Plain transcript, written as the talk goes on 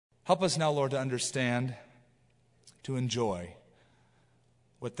Help us now, Lord, to understand, to enjoy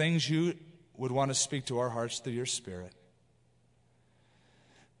what things you would want to speak to our hearts through your Spirit.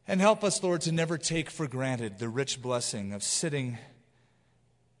 And help us, Lord, to never take for granted the rich blessing of sitting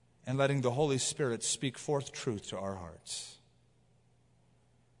and letting the Holy Spirit speak forth truth to our hearts.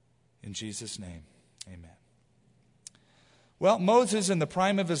 In Jesus' name, amen. Well, Moses, in the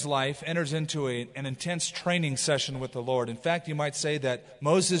prime of his life, enters into an intense training session with the Lord. In fact, you might say that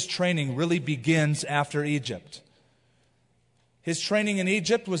Moses' training really begins after Egypt. His training in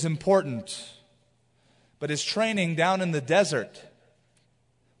Egypt was important, but his training down in the desert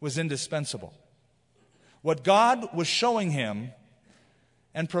was indispensable. What God was showing him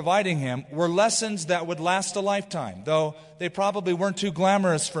and providing him were lessons that would last a lifetime, though they probably weren't too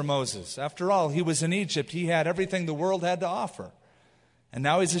glamorous for Moses. After all, he was in Egypt. He had everything the world had to offer. And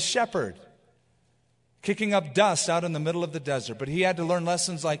now he's a shepherd, kicking up dust out in the middle of the desert. But he had to learn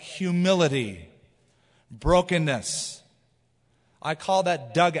lessons like humility, brokenness. I call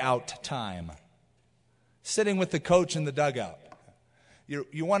that dugout time. Sitting with the coach in the dugout.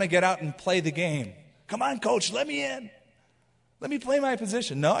 You want to get out and play the game. Come on, coach, let me in. Let me play my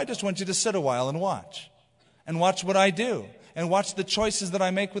position. No, I just want you to sit a while and watch. And watch what I do. And watch the choices that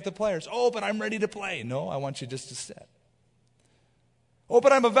I make with the players. Oh, but I'm ready to play. No, I want you just to sit. Oh,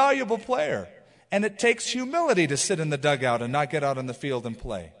 but I'm a valuable player. And it takes humility to sit in the dugout and not get out on the field and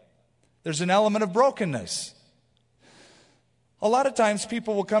play. There's an element of brokenness. A lot of times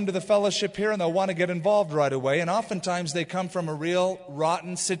people will come to the fellowship here and they'll want to get involved right away. And oftentimes they come from a real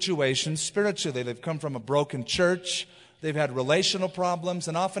rotten situation spiritually. They've come from a broken church. They've had relational problems,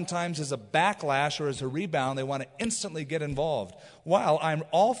 and oftentimes as a backlash or as a rebound, they want to instantly get involved. While I'm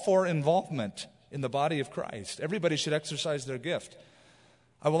all for involvement in the body of Christ, everybody should exercise their gift.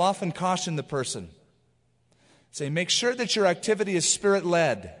 I will often caution the person, say, make sure that your activity is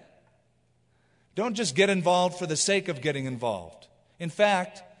Spirit-led. Don't just get involved for the sake of getting involved. In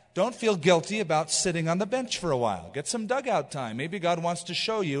fact, don't feel guilty about sitting on the bench for a while. Get some dugout time. Maybe God wants to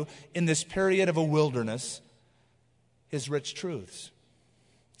show you in this period of a wilderness His rich truths.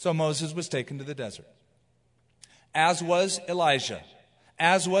 So Moses was taken to the desert, as was Elijah,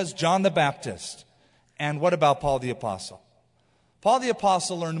 as was John the Baptist. And what about Paul the Apostle? Paul the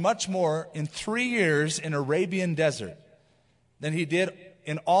Apostle learned much more in 3 years in Arabian desert than he did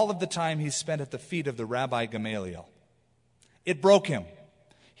in all of the time he spent at the feet of the Rabbi Gamaliel. It broke him.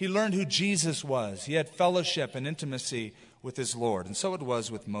 He learned who Jesus was. He had fellowship and intimacy with his Lord. And so it was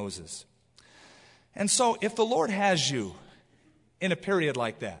with Moses. And so if the Lord has you in a period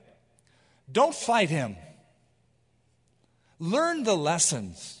like that, don't fight Him. Learn the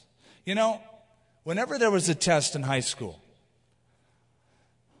lessons. You know, whenever there was a test in high school,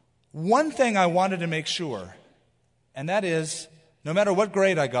 one thing I wanted to make sure, and that is, no matter what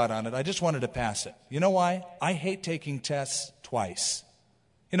grade I got on it, I just wanted to pass it. You know why? I hate taking tests twice.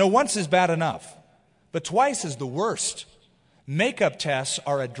 You know, once is bad enough, but twice is the worst. Makeup tests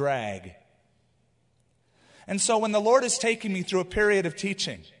are a drag. And so when the Lord is taking me through a period of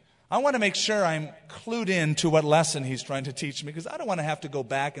teaching, I want to make sure I'm clued in to what lesson He's trying to teach me, because I don't want to have to go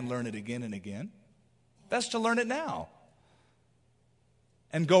back and learn it again and again. Best to learn it now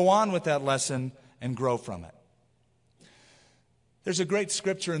and go on with that lesson and grow from it. There's a great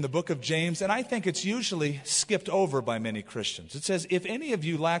scripture in the book of James, and I think it's usually skipped over by many Christians. It says, if any of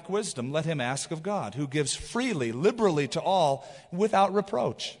you lack wisdom, let him ask of God, who gives freely, liberally to all without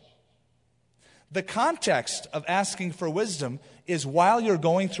reproach. The context of asking for wisdom is while you're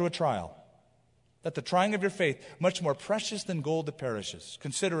going through a trial. That the trying of your faith, much more precious than gold that perishes.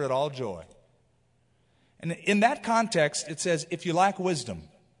 Consider it all joy. And in that context, it says, if you lack wisdom,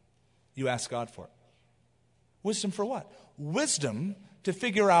 you ask God for it. Wisdom for what? Wisdom to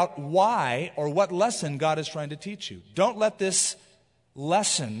figure out why or what lesson God is trying to teach you. Don't let this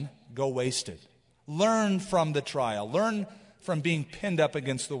lesson go wasted. Learn from the trial. Learn from being pinned up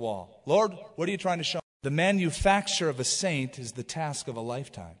against the wall. Lord, what are you trying to show me? The manufacture of a saint is the task of a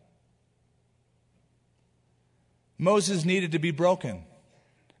lifetime. Moses needed to be broken.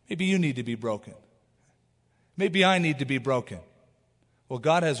 Maybe you need to be broken. Maybe I need to be broken. Well,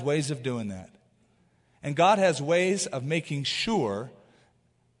 God has ways of doing that. And God has ways of making sure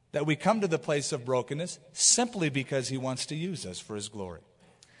that we come to the place of brokenness simply because He wants to use us for His glory.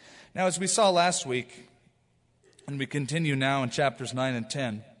 Now, as we saw last week, and we continue now in chapters 9 and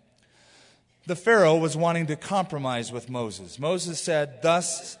 10, the Pharaoh was wanting to compromise with Moses. Moses said,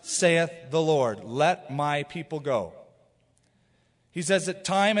 "Thus saith the Lord, let my people go." He says it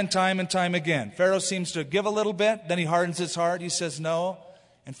time and time and time again. Pharaoh seems to give a little bit, then he hardens his heart. He says no.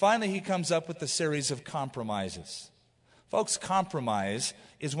 And finally he comes up with a series of compromises. Folks, compromise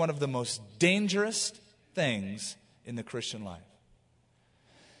is one of the most dangerous things in the Christian life.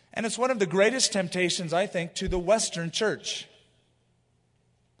 And it's one of the greatest temptations, I think, to the Western church.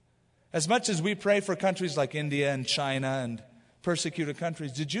 As much as we pray for countries like India and China and persecuted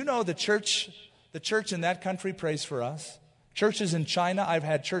countries, did you know the church in that country prays for us? Churches in China, I've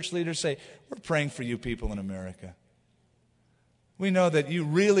had church leaders say, we're praying for you people in America. We know that you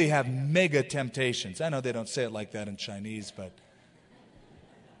really have mega temptations. I know they don't say it like that in Chinese, but,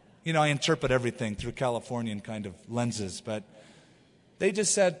 I interpret everything through Californian kind of lenses. But they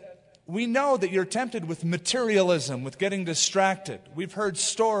just said, we know that you're tempted with materialism, with getting distracted. We've heard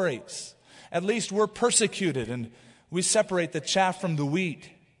stories. At least we're persecuted and we separate the chaff from the wheat.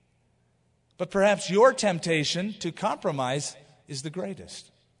 But perhaps your temptation to compromise is the greatest.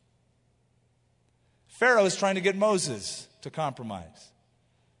 Pharaoh is trying to get Moses to compromise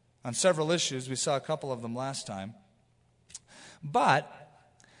on several issues. We saw a couple of them last time. But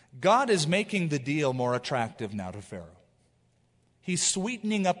God is making the deal more attractive now to Pharaoh. He's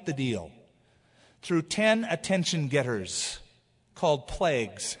sweetening up the deal through 10 attention getters called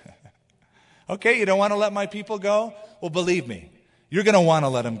plagues. Okay, you don't want to let my people go? Well, believe me, you're going to want to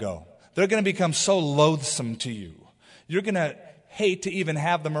let them go. They're going to become so loathsome to you. You're going to hate to even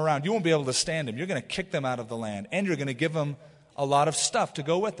have them around. You won't be able to stand them. You're going to kick them out of the land. And you're going to give them a lot of stuff to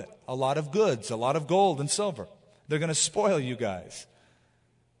go with it. A lot of goods, a lot of gold and silver. They're going to spoil you guys.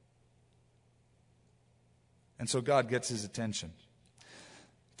 And so God gets his attention.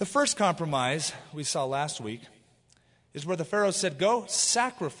 The first compromise we saw last week is where the Pharaoh said, go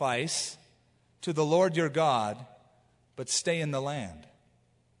sacrifice to the Lord your God, but stay in the land.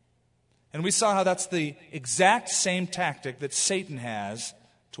 And we saw how that's the exact same tactic that Satan has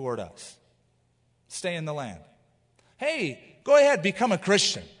toward us. Stay in the land. Hey, go ahead, become a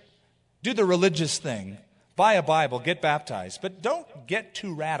Christian. Do the religious thing. Buy a Bible, get baptized. But don't get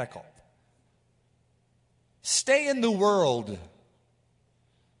too radical. Stay in the world.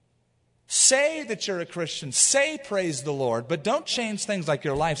 Say that you're a Christian. Say praise the Lord. But don't change things like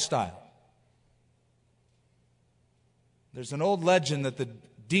your lifestyle. There's an old legend that the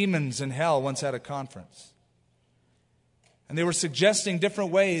demons in hell once had a conference. And they were suggesting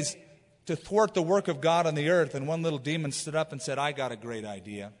different ways to thwart the work of God on the earth. And one little demon stood up and said, I got a great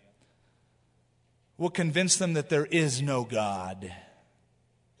idea. We'll convince them that there is no God.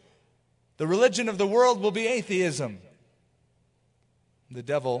 The religion of the world will be atheism. The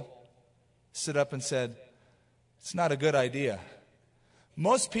devil stood up and said, it's not a good idea.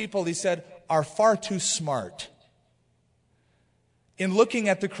 Most people, he said, are far too smart in looking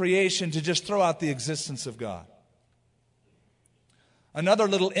at the creation to just throw out the existence of God. Another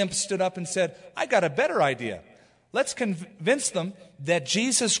little imp stood up and said, I got a better idea. Let's convince them that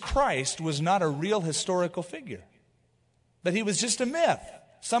Jesus Christ was not a real historical figure. That he was just a myth.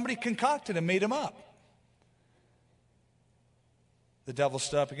 Somebody concocted and made him up. The devil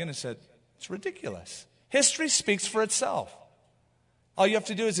stood up again and said, it's ridiculous. History speaks for itself. All you have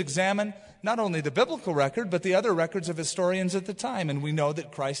to do is examine not only the biblical record, but the other records of historians at the time. And we know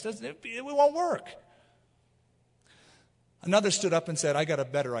that Christ doesn't, it won't work. Another stood up and said, I got a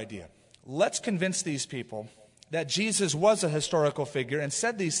better idea. Let's convince these people that Jesus was a historical figure and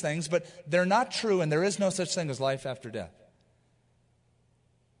said these things, but they're not true and there is no such thing as life after death.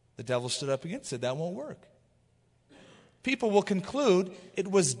 The devil stood up again and said, that won't work. People will conclude it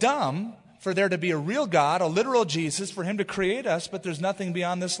was dumb for there to be a real God, a literal Jesus, for him to create us, but there's nothing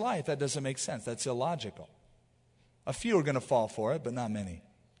beyond this life. That doesn't make sense. That's illogical. A few are going to fall for it, but not many.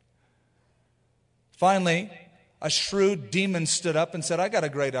 Finally, a shrewd demon stood up and said, I got a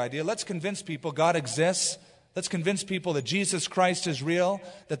great idea. Let's convince people God exists. Let's convince people that Jesus Christ is real,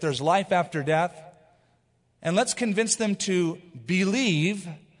 that there's life after death. And let's convince them to believe,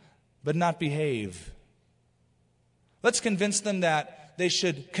 but not behave. Let's convince them that they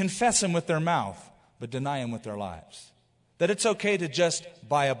should confess him with their mouth, but deny him with their lives. That it's okay to just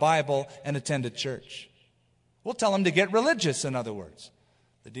buy a Bible and attend a church. We'll tell them to get religious, in other words.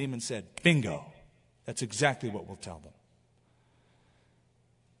 The demon said, bingo. That's exactly what we'll tell them.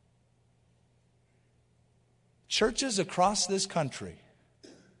 Churches across this country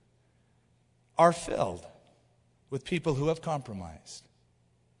are filled with people who have compromised,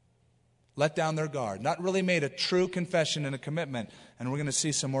 let down their guard, not really made a true confession and a commitment. And we're going to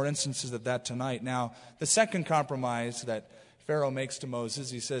see some more instances of that tonight. Now, the second compromise that Pharaoh makes to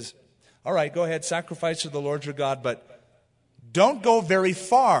Moses, he says, all right, go ahead, sacrifice to the Lord your God, but don't go very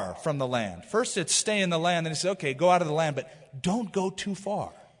far from the land. First it's stay in the land, then he says, okay, go out of the land, but don't go too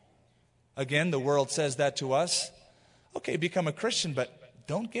far. Again, the world says that to us. Okay, become a Christian, but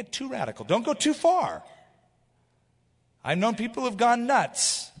don't get too radical. Don't go too far. I've known people who've gone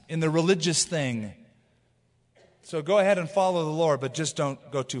nuts in the religious thing. So go ahead and follow the Lord, but just don't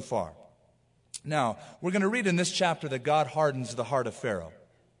go too far. Now, we're going to read in this chapter that God hardens the heart of Pharaoh.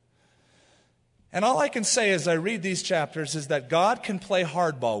 And all I can say as I read these chapters is that God can play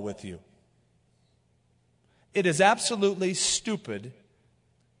hardball with you. It is absolutely stupid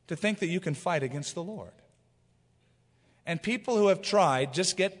to think that you can fight against the Lord. And people who have tried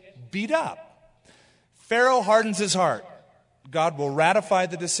just get beat up. Pharaoh hardens his heart. God will ratify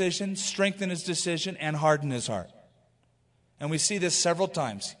the decision, strengthen his decision, and harden his heart. And we see this several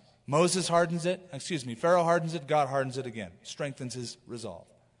times. Pharaoh hardens it, God hardens it again, strengthens his resolve.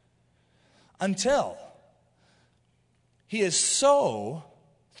 Until he is so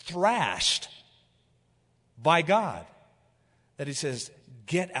thrashed by God that he says,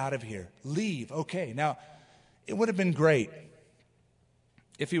 get out of here, leave. Okay, now it would have been great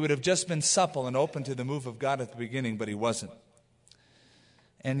if he would have just been supple and open to the move of God at the beginning, but he wasn't.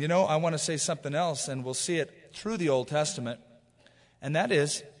 And I want to say something else, and we'll see it through the Old Testament, and that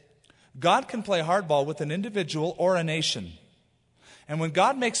is, God can play hardball with an individual or a nation. And when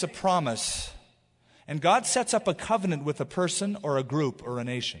God makes a promise, and God sets up a covenant with a person or a group or a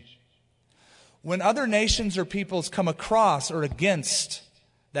nation, when other nations or peoples come across or against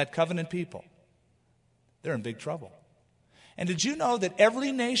that covenant people, they're in big trouble. And did you know that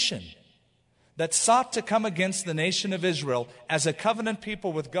every nation that sought to come against the nation of Israel as a covenant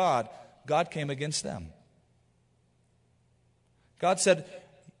people with God, God came against them? God said,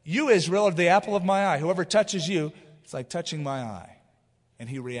 you, Israel, are the apple of my eye. Whoever touches you, it's like touching my eye. And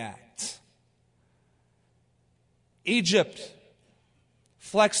he reacts. Egypt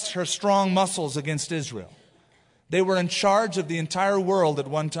flexed her strong muscles against Israel. They were in charge of the entire world at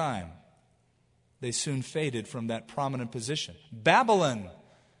one time. They soon faded from that prominent position. Babylon,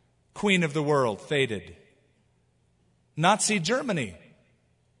 queen of the world, faded. Nazi Germany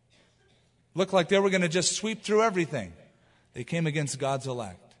looked like they were going to just sweep through everything. They came against God's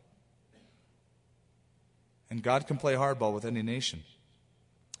elect. And God can play hardball with any nation,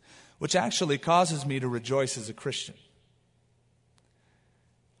 which actually causes me to rejoice as a Christian.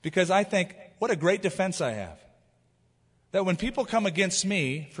 Because I think, what a great defense I have. That when people come against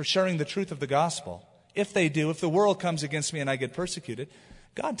me for sharing the truth of the gospel, if they do, if the world comes against me and I get persecuted,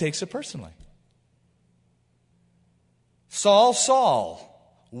 God takes it personally. Saul,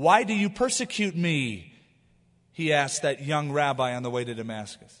 Saul, why do you persecute me? He asked that young rabbi on the way to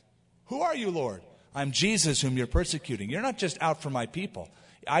Damascus. Who are you, Lord? I'm Jesus whom you're persecuting. You're not just out for my people.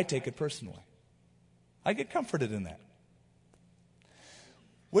 I take it personally. I get comforted in that.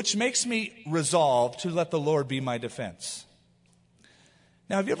 Which makes me resolve to let the Lord be my defense.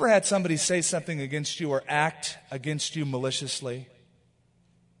 Now, have you ever had somebody say something against you or act against you maliciously?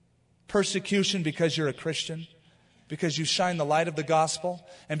 Persecution because you're a Christian, because you shine the light of the gospel,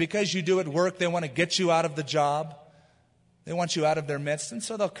 and because you do at work, they want to get you out of the job. They want you out of their midst, and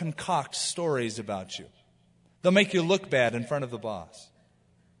so they'll concoct stories about you. They'll make you look bad in front of the boss.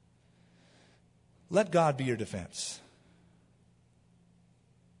 Let God be your defense.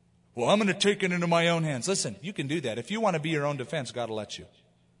 Well, I'm going to take it into my own hands. Listen, you can do that. If you want to be your own defense, God will let you.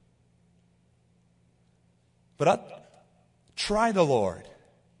 But try the Lord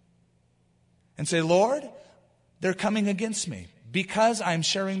and say, Lord, they're coming against me because I'm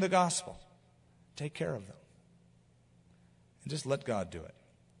sharing the gospel. Take care of them. And just let God do it.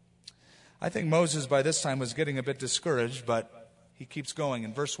 I think Moses by this time was getting a bit discouraged, but he keeps going.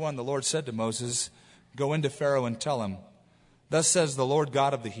 In verse 1, the Lord said to Moses, go into Pharaoh and tell him, thus says the Lord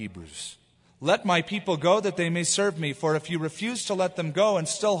God of the Hebrews, let my people go that they may serve me. For if you refuse to let them go and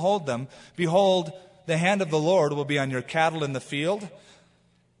still hold them, behold, the hand of the Lord will be on your cattle in the field,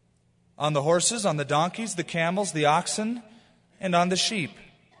 on the horses, on the donkeys, the camels, the oxen, and on the sheep.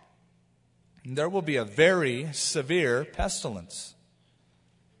 And there will be a very severe pestilence.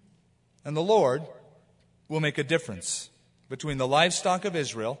 And the Lord will make a difference between the livestock of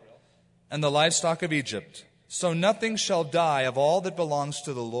Israel and the livestock of Egypt. So nothing shall die of all that belongs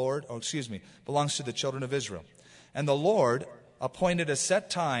to belongs to the children of Israel. And the Lord appointed a set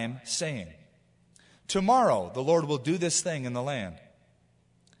time, saying, tomorrow the Lord will do this thing in the land.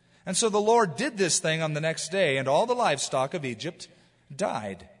 And so the Lord did this thing on the next day, and all the livestock of Egypt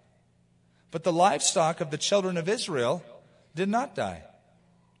died. But the livestock of the children of Israel did not die.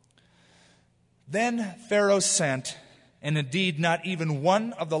 Then Pharaoh sent, and indeed not even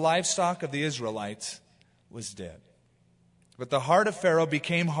one of the livestock of the Israelites was dead. But the heart of Pharaoh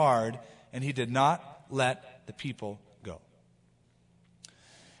became hard, and he did not let the people go.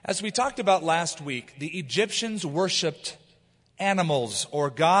 As we talked about last week, the Egyptians worshipped animals or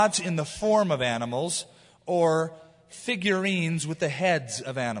gods in the form of animals or figurines with the heads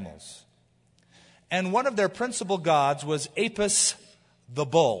of animals. And one of their principal gods was Apis the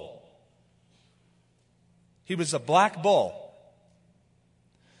bull. He was a black bull.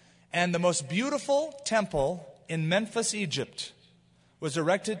 And the most beautiful temple in Memphis, Egypt, was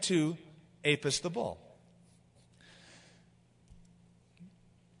erected to Apis the bull.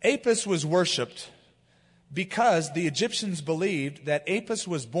 Apis was worshipped because the Egyptians believed that Apis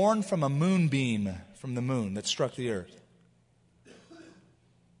was born from a moonbeam from the moon that struck the earth.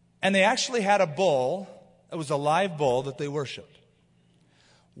 And they actually had a bull, it was a live bull that they worshipped.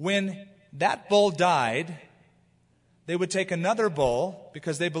 When that bull died, they would take another bull,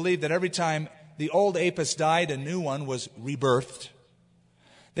 because they believed that every time the old Apis died, a new one was rebirthed.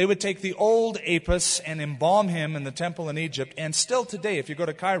 They would take the old Apis and embalm him in the temple in Egypt. And still today, if you go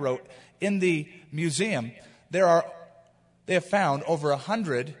to Cairo, in the museum, they have found over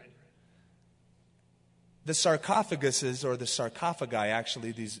 100 the sarcophaguses, or the sarcophagi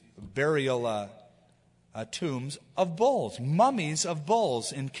actually, these burial tombs of bulls, mummies of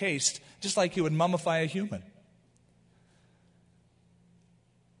bulls encased, just like you would mummify a human.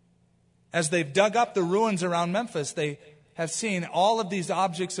 As they've dug up the ruins around Memphis, they have seen all of these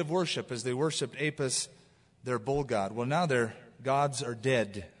objects of worship as they worshiped Apis, their bull god. Well, now their gods are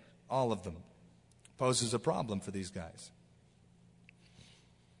dead, all of them. Poses a problem for these guys.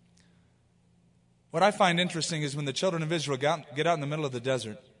 What I find interesting is when the children of Israel get out in the middle of the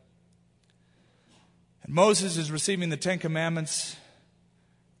desert, and Moses is receiving the Ten Commandments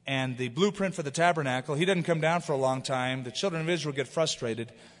and the blueprint for the tabernacle. He doesn't come down for a long time. The children of Israel get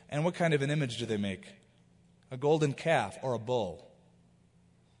frustrated. And what kind of an image do they make? A golden calf or a bull.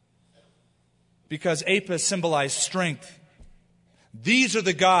 Because Apis symbolized strength. These are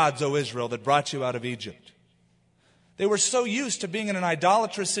the gods, O Israel, that brought you out of Egypt. They were so used to being in an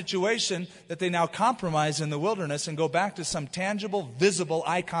idolatrous situation that they now compromise in the wilderness and go back to some tangible, visible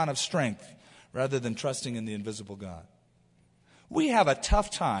icon of strength rather than trusting in the invisible God. We have a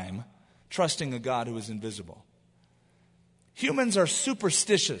tough time trusting a God who is invisible. Humans are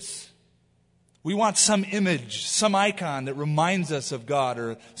superstitious. We want some image, some icon that reminds us of God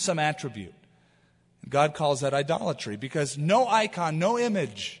or some attribute. God calls that idolatry, because no icon, no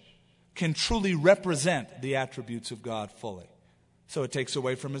image can truly represent the attributes of God fully. So it takes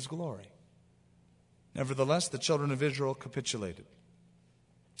away from His glory. Nevertheless, the children of Israel capitulated.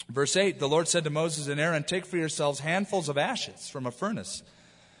 Verse 8, the Lord said to Moses and Aaron, "Take for yourselves handfuls of ashes from a furnace,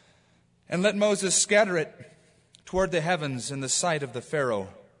 and let Moses scatter it toward the heavens in the sight of the Pharaoh.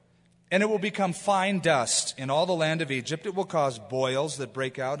 And it will become fine dust in all the land of Egypt. It will cause boils that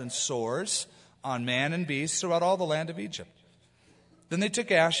break out and sores on man and beast throughout all the land of Egypt." Then they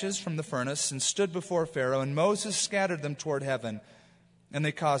took ashes from the furnace and stood before Pharaoh, and Moses scattered them toward heaven, and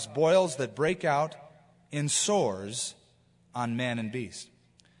they caused boils that break out in sores on man and beast.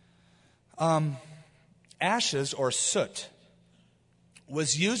 Ashes, or soot,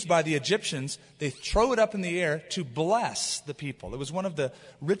 was used by the Egyptians. They throw it up in the air to bless the people. It was one of the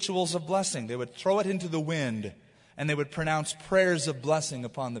rituals of blessing. They would throw it into the wind, and they would pronounce prayers of blessing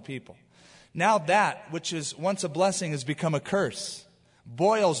upon the people. Now that which is once a blessing has become a curse.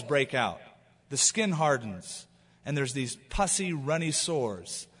 Boils break out. The skin hardens. And there's these pussy, runny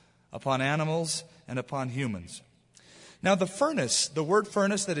sores upon animals and upon humans. Now the furnace, the word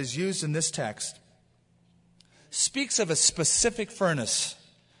furnace that is used in this text, speaks of a specific furnace.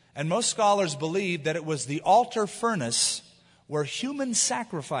 And most scholars believe that it was the altar furnace where human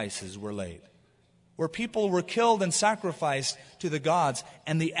sacrifices were laid, where people were killed and sacrificed to the gods,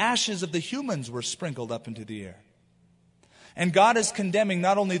 and the ashes of the humans were sprinkled up into the air. And God is condemning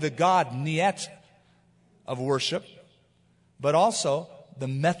not only the God, Niet, of worship, but also the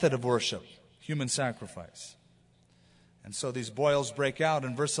method of worship, human sacrifice. And so these boils break out.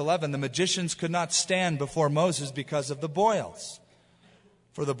 In verse 11, the magicians could not stand before Moses because of the boils.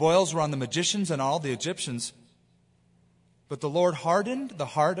 For the boils were on the magicians and all the Egyptians. But the Lord hardened the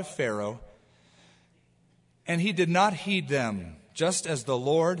heart of Pharaoh, and he did not heed them, just as the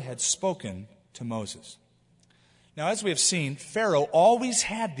Lord had spoken to Moses. Now, as we have seen, Pharaoh always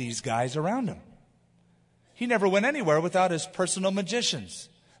had these guys around him. He never went anywhere without his personal magicians.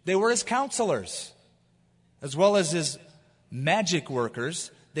 They were his counselors, as well as his magic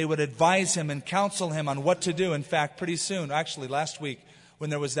workers. They would advise him and counsel him on what to do. In fact, pretty soon, actually last week, when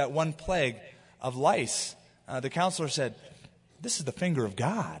there was that one plague of lice, the counselor said, "This is the finger of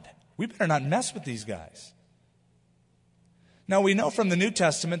God. We better not mess with these guys." Now, we know from the New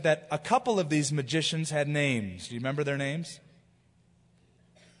Testament that a couple of these magicians had names. Do you remember their names?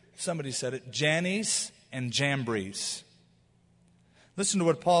 Somebody said it, Jannes and Jambres. Listen to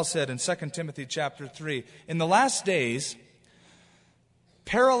what Paul said in 2 Timothy chapter 3. In the last days,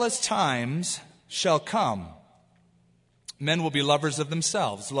 perilous times shall come. Men will be lovers of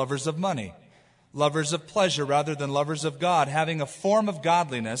themselves, lovers of money, lovers of pleasure rather than lovers of God, having a form of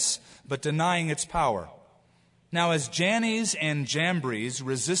godliness, but denying its power. Now, as Jannes and Jambres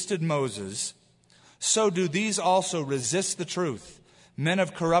resisted Moses, so do these also resist the truth. Men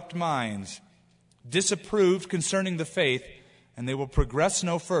of corrupt minds, disapproved concerning the faith, and they will progress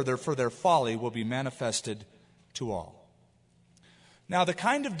no further, for their folly will be manifested to all. Now, the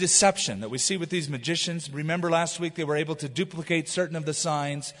kind of deception that we see with these magicians, remember last week they were able to duplicate certain of the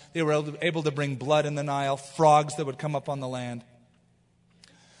signs. They were able to bring blood in the Nile, frogs that would come up on the land.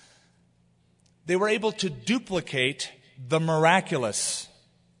 They were able to duplicate the miraculous.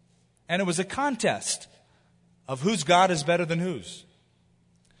 And it was a contest of whose God is better than whose.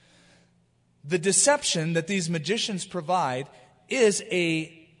 The deception that these magicians provide is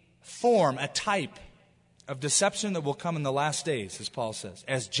a form, a type of deception that will come in the last days, as Paul says.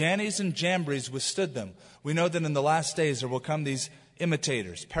 As Jannes and Jambres withstood them, we know that in the last days there will come these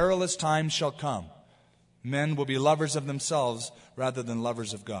imitators. Perilous times shall come. Men will be lovers of themselves rather than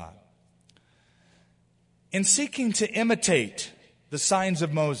lovers of God. In seeking to imitate the signs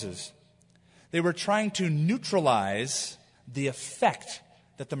of Moses, they were trying to neutralize the effect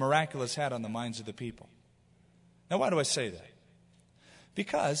that the miraculous had on the minds of the people. Now, why do I say that?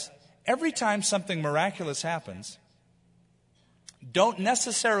 Because every time something miraculous happens, don't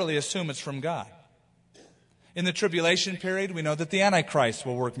necessarily assume it's from God. In the tribulation period, we know that the Antichrist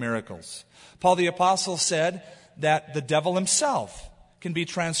will work miracles. Paul the Apostle said that the devil himself can be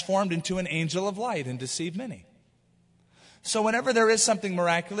transformed into an angel of light and deceive many. So whenever there is something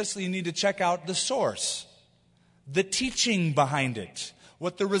miraculous, you need to check out the source, the teaching behind it,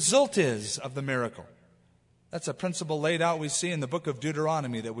 what the result is of the miracle. That's a principle laid out we see in the book of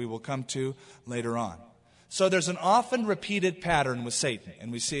Deuteronomy that we will come to later on. So there's an often repeated pattern with Satan, and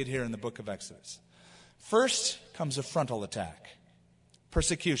we see it here in the book of Exodus. First comes a frontal attack,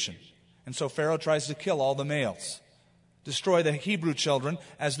 persecution. And so Pharaoh tries to kill all the males, destroy the Hebrew children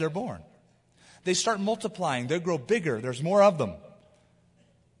as they're born. They start multiplying. They grow bigger. There's more of them.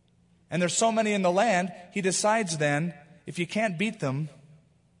 And there's so many in the land, he decides then, if you can't beat them,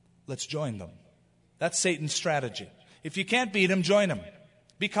 let's join them. That's Satan's strategy. If you can't beat them, join them.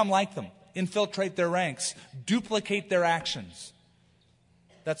 Become like them. Infiltrate their ranks. Duplicate their actions.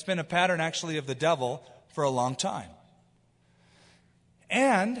 That's been a pattern actually of the devil for a long time.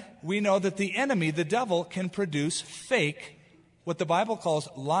 And we know that the enemy, the devil, can produce fake, what the Bible calls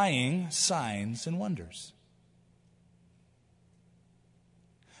lying signs and wonders.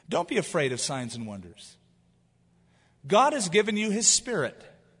 Don't be afraid of signs and wonders. God has given you His Spirit.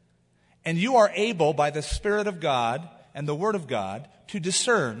 And you are able, by the Spirit of God and the Word of God, to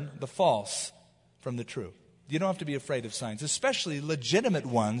discern the false from the true. You don't have to be afraid of signs, especially legitimate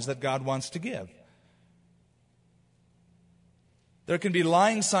ones that God wants to give. There can be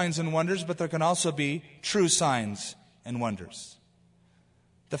lying signs and wonders, but there can also be true signs and wonders.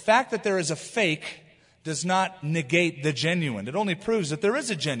 The fact that there is a fake does not negate the genuine. It only proves that there is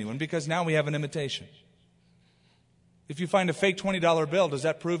a genuine because now we have an imitation. If you find a fake $20 bill, does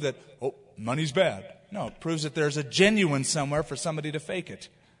that prove that, money's bad? No, it proves that there's a genuine somewhere for somebody to fake it.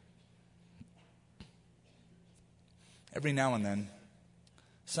 Every now and then,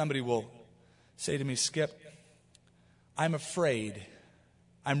 somebody will say to me, Skip, I'm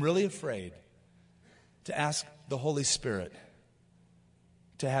really afraid to ask the Holy Spirit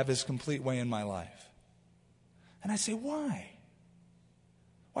to have His complete way in my life. And I say, why?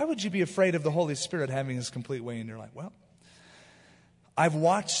 Why would you be afraid of the Holy Spirit having His complete way in your life? Well, I've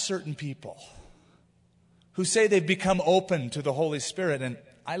watched certain people who say they've become open to the Holy Spirit, and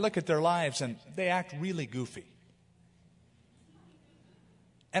I look at their lives and they act really goofy.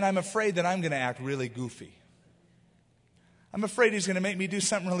 And I'm afraid that I'm going to act really goofy. I'm afraid He's going to make me do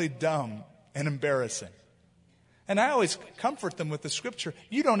something really dumb and embarrassing. And I always comfort them with the Scripture.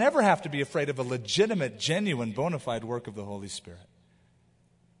 You don't ever have to be afraid of a legitimate, genuine, bona fide work of the Holy Spirit.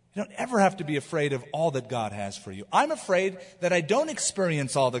 You don't ever have to be afraid of all that God has for you. I'm afraid that I don't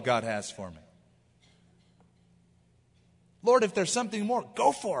experience all that God has for me. Lord, if there's something more,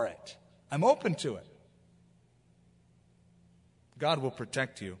 go for it. I'm open to it. God will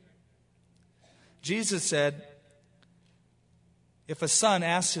protect you. Jesus said, if a son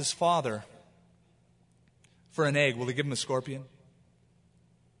asks his father for an egg, will he give him a scorpion?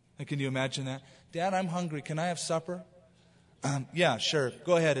 And can you imagine that? Dad, I'm hungry. Can I have supper? Yeah, sure.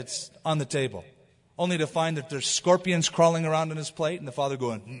 Go ahead. It's on the table. Only to find that there's scorpions crawling around on his plate and the father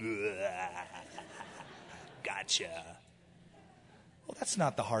going, gotcha. That's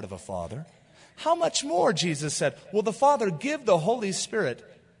not the heart of a father. How much more, Jesus said, will the Father give the Holy Spirit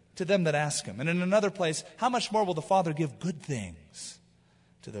to them that ask Him? And in another place, how much more will the Father give good things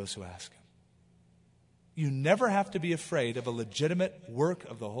to those who ask Him? You never have to be afraid of a legitimate work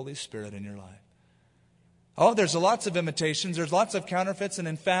of the Holy Spirit in your life. Oh, there's lots of imitations, there's lots of counterfeits, and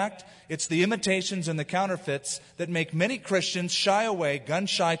in fact, it's the imitations and the counterfeits that make many Christians shy away, gun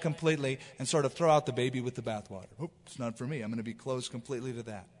shy completely, and sort of throw out the baby with the bathwater. Oh, it's not for me. I'm going to be closed completely to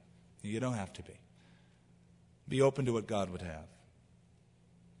that. You don't have to be. Be open to what God would have.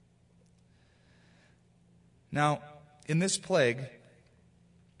 Now, in this plague,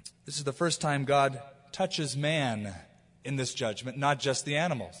 this is the first time God touches man in this judgment, not just the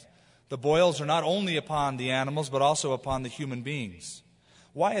animals. The boils are not only upon the animals, but also upon the human beings.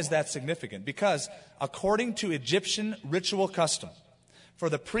 Why is that significant? Because according to Egyptian ritual custom, for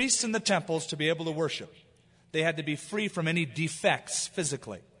the priests in the temples to be able to worship, they had to be free from any defects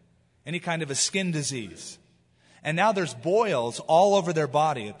physically, any kind of a skin disease. And now there's boils all over their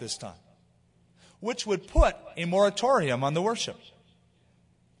body at this time, which would put a moratorium on the worship.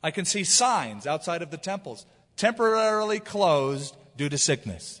 I can see signs outside of the temples, temporarily closed due to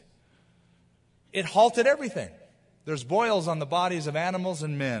sickness. It halted everything. There's boils on the bodies of animals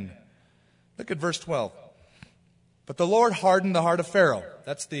and men. Look at verse 12. But the Lord hardened the heart of Pharaoh.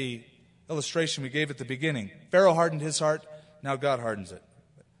 That's the illustration we gave at the beginning. Pharaoh hardened his heart, now God hardens it.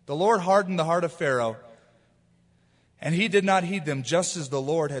 The Lord hardened the heart of Pharaoh, and he did not heed them, just as the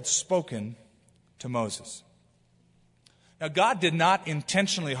Lord had spoken to Moses. Now, God did not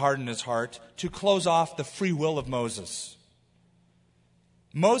intentionally harden his heart to close off the free will of Moses.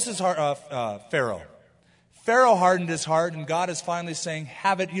 Pharaoh. Pharaoh hardened his heart, and God is finally saying,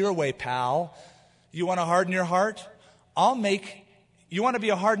 have it your way, pal. You want to harden your heart? You want to be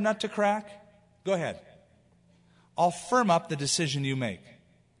a hard nut to crack? Go ahead. I'll firm up the decision you make,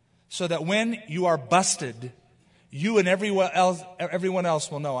 so that when you are busted, you and everyone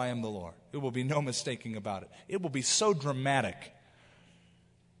else will know I am the Lord. There will be no mistaking about it. It will be so dramatic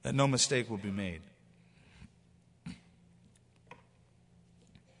that no mistake will be made.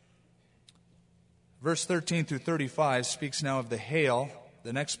 Verse 13 through 35 speaks now of the hail,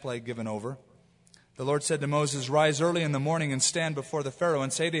 the next plague given over. The Lord said to Moses, rise early in the morning and stand before the Pharaoh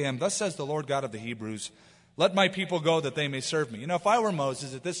and say to him, thus says the Lord God of the Hebrews, let my people go that they may serve me. You know, if I were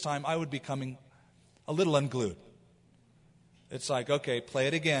Moses at this time, I would be coming a little unglued. It's like, okay, play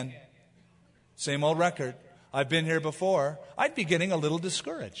it again. Same old record. I've been here before. I'd be getting a little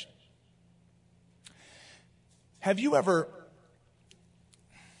discouraged. Have you ever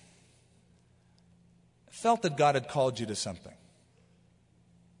felt that God had called you to something,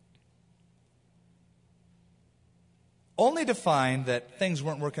 only to find that things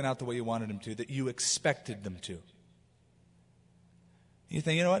weren't working out the way you wanted them to, that you expected them to? You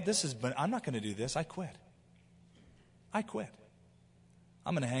think, you know what, I'm not going to do this. I quit. I'm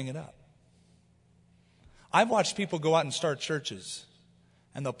going to hang it up. I've watched people go out and start churches,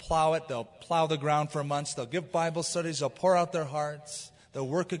 and they'll plow it, they'll plow the ground for months, they'll give Bible studies, they'll pour out their hearts, they'll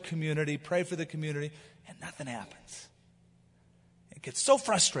work a community, pray for the community, and nothing happens. It gets so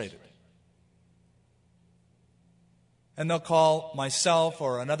frustrated. And they'll call myself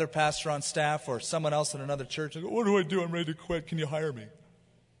or another pastor on staff or someone else in another church and go, what do I do? I'm ready to quit. Can you hire me? I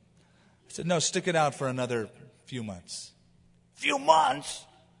said, no, stick it out for another few months. Few months?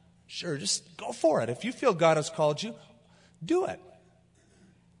 Sure, just go for it. If you feel God has called you, do it.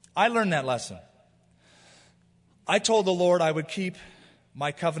 I learned that lesson. I told the Lord I would keep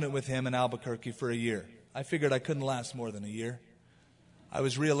my covenant with Him in Albuquerque for a year. I figured I couldn't last more than a year. I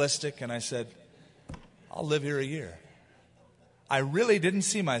was realistic, and I said, I'll live here a year. I really didn't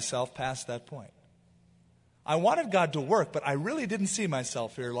see myself past that point. I wanted God to work, but I really didn't see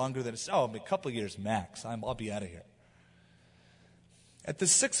myself here longer than a couple of years max. I'll be out of here. At the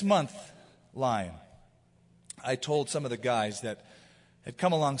 6-month line, I told some of the guys that had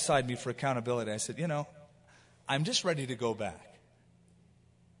come alongside me for accountability, I said, I'm just ready to go back.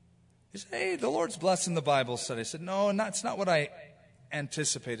 He said, hey, the Lord's blessing the Bible study. I said, no, it's not what I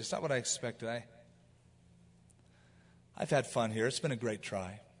anticipated. It's not what I expected. I've had fun here. It's been a great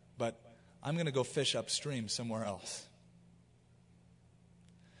try. But I'm going to go fish upstream somewhere else.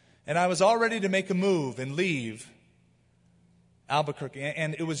 And I was all ready to make a move and leave Albuquerque.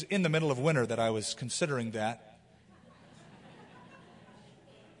 And it was in the middle of winter that I was considering that.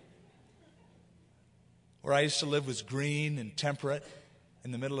 Where I used to live was green and temperate.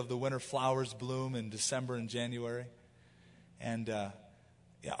 In the middle of the winter, flowers bloom in December and January. And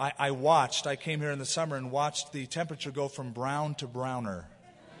I came here in the summer and watched the temperature go from brown to browner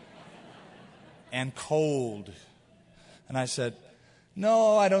and cold. And I said,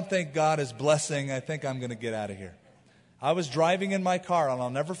 No, I don't think God is blessing. I think I'm going to get out of here. I was driving in my car, and I'll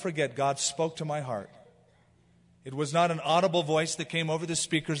never forget, God spoke to my heart. It was not an audible voice that came over the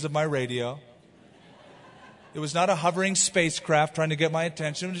speakers of my radio. It was not a hovering spacecraft trying to get my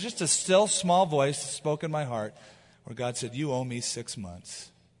attention. It was just a still, small voice that spoke in my heart where God said, you owe me 6 months.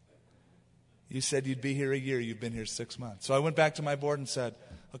 You said you'd be here a year. You've been here 6 months. So I went back to my board and said,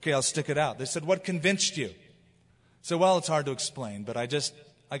 okay, I'll stick it out. They said, what convinced you? I said, well, it's hard to explain, but I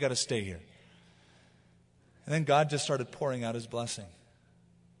got to stay here. And then God just started pouring out his blessing.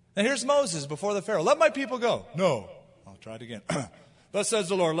 Now here's Moses before the Pharaoh. Let my people go. No. I'll try it again. Thus says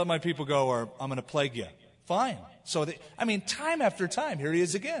the Lord, let my people go or I'm going to plague you. Fine. So, time after time, here he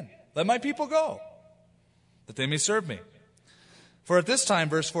is again. Let my people go, that they may serve me. For at this time,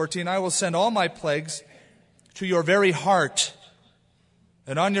 verse 14, I will send all my plagues to your very heart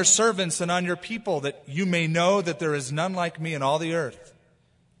and on your servants and on your people, that you may know that there is none like me in all the earth.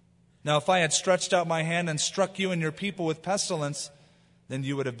 Now, if I had stretched out my hand and struck you and your people with pestilence, then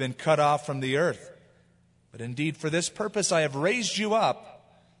you would have been cut off from the earth. But indeed, for this purpose I have raised you up,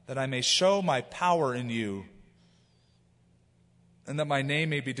 that I may show my power in you, and that my name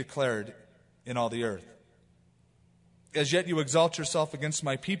may be declared in all the earth. As yet you exalt yourself against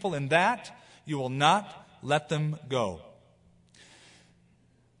my people, in that you will not let them go.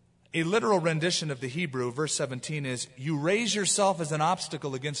 A literal rendition of the Hebrew, verse 17, is, you raise yourself as an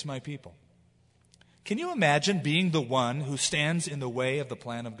obstacle against my people. Can you imagine being the one who stands in the way of the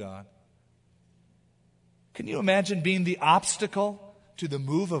plan of God? Can you imagine being the obstacle to the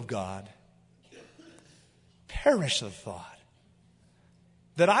move of God? Perish the thought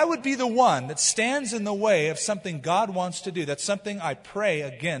that I would be the one that stands in the way of something God wants to do. That's something I pray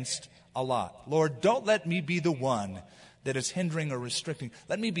against a lot. Lord, don't let me be the one that is hindering or restricting.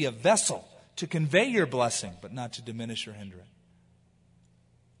 Let me be a vessel to convey your blessing, but not to diminish or hinder it.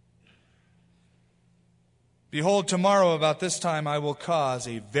 Behold, tomorrow about this time I will cause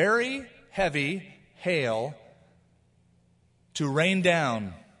a very heavy hail to rain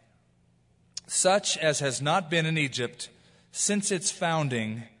down, such as has not been in Egypt since its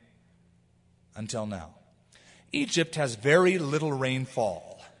founding until now. Egypt has very little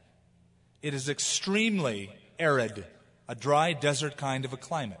rainfall. It is extremely arid, a dry desert kind of a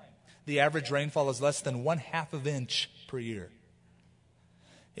climate. The average rainfall is less than 1/2 of an inch per year.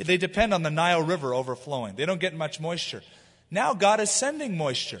 They depend on the Nile River overflowing. They don't get much moisture. Now God is sending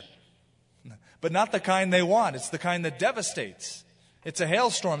moisture, but not the kind they want. It's the kind that devastates. It's a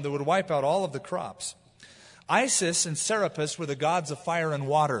hailstorm that would wipe out all of the crops. Isis and Serapis were the gods of fire and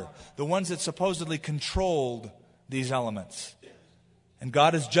water, the ones that supposedly controlled these elements. And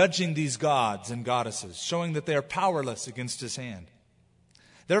God is judging these gods and goddesses, showing that they are powerless against his hand.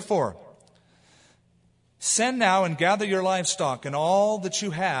 Therefore, send now and gather your livestock and all that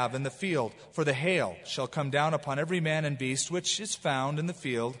you have in the field, for the hail shall come down upon every man and beast which is found in the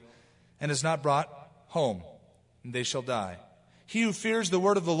field and is not brought home, and they shall die. He who fears the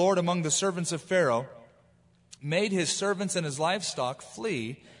word of the Lord among the servants of Pharaoh made his servants and his livestock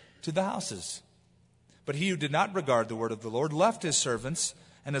flee to the houses. But he who did not regard the word of the Lord left his servants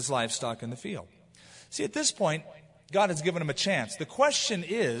and his livestock in the field. See, at this point, God has given them a chance. The question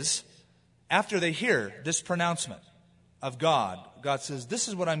is, after they hear this pronouncement of God, God says, this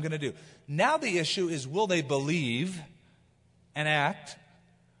is what I'm going to do. Now the issue is, will they believe and act,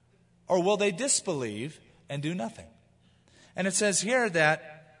 or will they disbelieve and do nothing? And it says here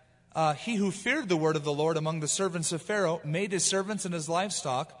that he who feared the word of the Lord among the servants of Pharaoh made his servants and his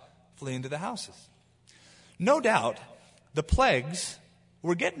livestock flee into the houses. No doubt, the plagues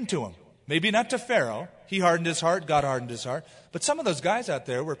were getting to him. Maybe not to Pharaoh. He hardened his heart, God hardened his heart. But some of those guys out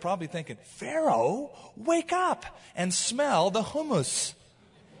there were probably thinking, Pharaoh, wake up and smell the hummus.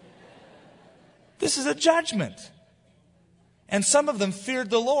 This is a judgment. And some of them feared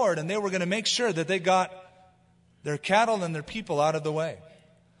the Lord, and they were going to make sure that they got their cattle and their people out of the way.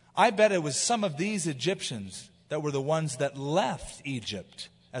 I bet it was some of these Egyptians that were the ones that left Egypt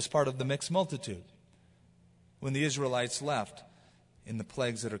as part of the mixed multitude when the Israelites left in the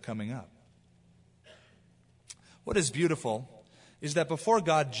plagues that are coming up. What is beautiful is that before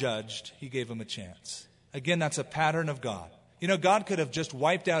God judged, he gave them a chance. Again, that's a pattern of God. You know, God could have just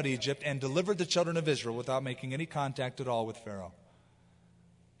wiped out Egypt and delivered the children of Israel without making any contact at all with Pharaoh.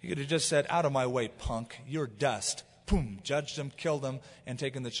 He could have just said, out of my way, punk, you're dust. Boom, judged them, killed them, and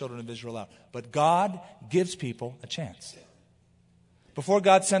taken the children of Israel out. But God gives people a chance. Before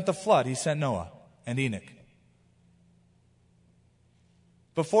God sent the flood, he sent Noah and Enoch.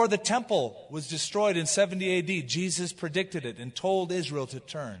 Before the temple was destroyed in 70 AD, Jesus predicted it and told Israel to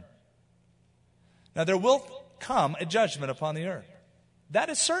turn. Now there will come a judgment upon the earth. That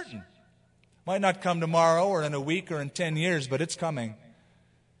is certain. Might not come tomorrow or in a week or in 10 years, but it's coming.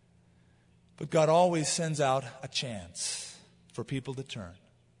 But God always sends out a chance for people to turn.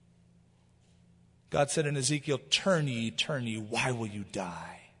 God said in Ezekiel, turn ye, why will you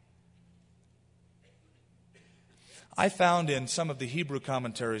die? I found in some of the Hebrew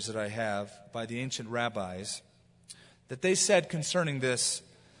commentaries that I have by the ancient rabbis that they said concerning this,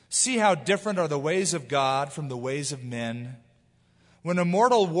 see how different are the ways of God from the ways of men. When a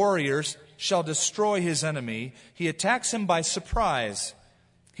mortal warrior shall destroy his enemy, he attacks him by surprise.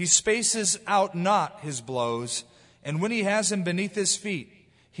 He spaces out not his blows, and when he has him beneath his feet,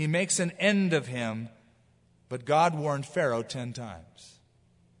 he makes an end of him. But God warned Pharaoh 10 times.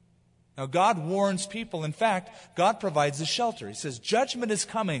 Now, God warns people. In fact, God provides a shelter. He says, judgment is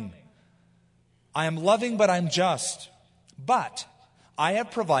coming. I am loving, but I'm just. But I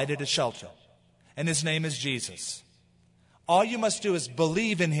have provided a shelter, and his name is Jesus. All you must do is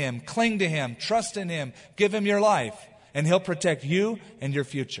believe in him, cling to him, trust in him, give him your life, and he'll protect you and your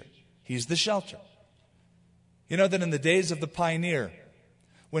future. He's the shelter. You know that in the days of the pioneer,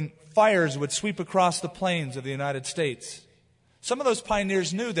 when fires would sweep across the plains of the United States, some of those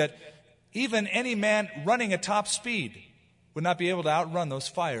pioneers knew that even any man running at top speed would not be able to outrun those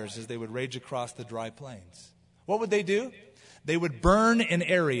fires as they would rage across the dry plains. What would they do? They would burn an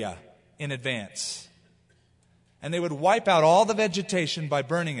area in advance. And they would wipe out all the vegetation by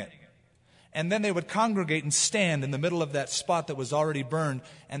burning it. And then they would congregate and stand in the middle of that spot that was already burned,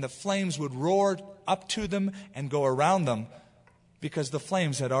 and the flames would roar up to them and go around them because the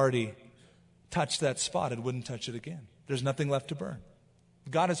flames had already touched that spot and wouldn't touch it again. There's nothing left to burn.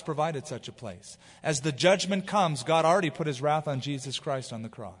 God has provided such a place. As the judgment comes, God already put his wrath on Jesus Christ on the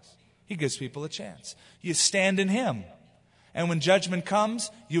cross. He gives people a chance. You stand in him. And when judgment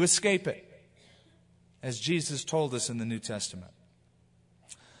comes, you escape it, as Jesus told us in the New Testament.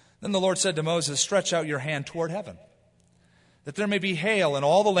 Then the Lord said to Moses, stretch out your hand toward heaven, that there may be hail in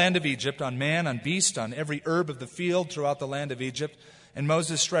all the land of Egypt, on man, on beast, on every herb of the field throughout the land of Egypt. And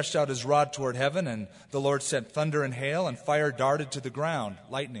Moses stretched out his rod toward heaven, and the Lord sent thunder and hail, and fire darted to the ground,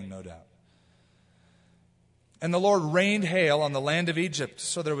 lightning, no doubt. And the Lord rained hail on the land of Egypt,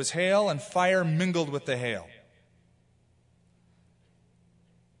 so there was hail and fire mingled with the hail.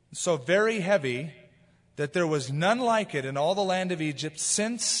 So very heavy that there was none like it in all the land of Egypt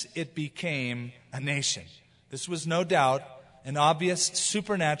since it became a nation. This was no doubt an obvious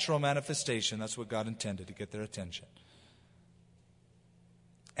supernatural manifestation. That's what God intended, to get their attention.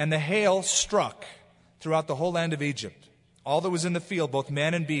 And the hail struck throughout the whole land of Egypt, all that was in the field, both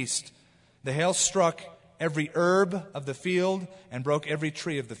man and beast. The hail struck every herb of the field and broke every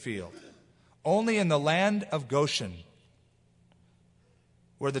tree of the field. Only in the land of Goshen,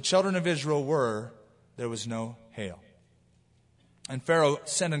 where the children of Israel were, there was no hail. And Pharaoh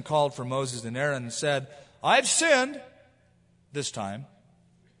sent and called for Moses and Aaron and said, I've sinned this time.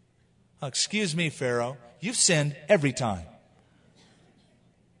 Excuse me, Pharaoh, you've sinned every time.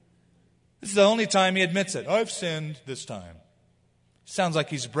 This is the only time he admits it. I've sinned this time. Sounds like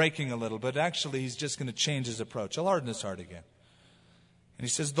he's breaking a little, but actually he's just going to change his approach. He'll harden his heart again. And he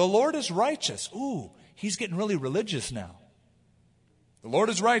says, the Lord is righteous. Ooh, he's getting really religious now. The Lord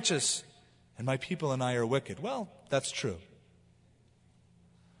is righteous, and my people and I are wicked. Well, that's true.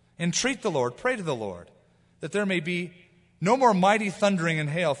 Entreat the Lord, pray to the Lord, that there may be no more mighty thundering and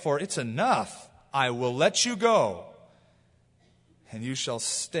hail, for it's enough. I will let you go, and you shall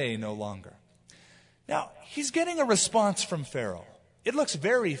stay no longer. Now, he's getting a response from Pharaoh. It looks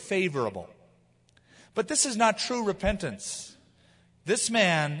very favorable. But this is not true repentance. This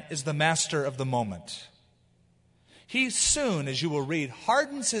man is the master of the moment. He soon, as you will read,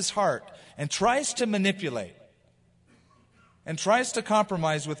 hardens his heart and tries to manipulate and tries to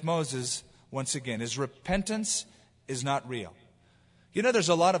compromise with Moses once again. His repentance is not real. You know, there's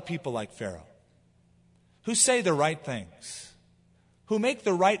a lot of people like Pharaoh who say the right things, who make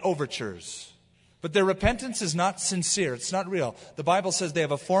the right overtures, but their repentance is not sincere. It's not real. The Bible says they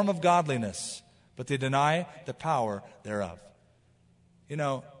have a form of godliness, but they deny the power thereof. You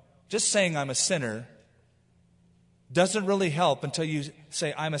know, just saying I'm a sinner doesn't really help until you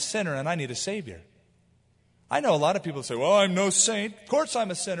say, I'm a sinner and I need a Savior. I know a lot of people say, well, I'm no saint. Of course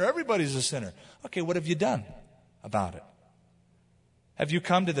I'm a sinner. Everybody's a sinner. Okay, what have you done about it? Have you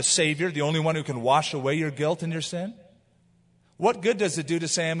come to the Savior, the only one who can wash away your guilt and your sin? What good does it do to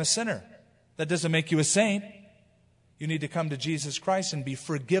say I'm a sinner? That doesn't make you a saint. You need to come to Jesus Christ and be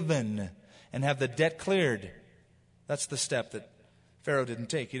forgiven and have the debt cleared. That's the step that Pharaoh didn't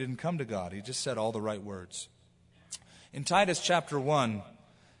take. He didn't come to God. He just said all the right words. In Titus chapter 1, it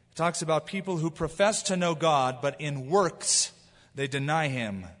talks about people who profess to know God, but in works they deny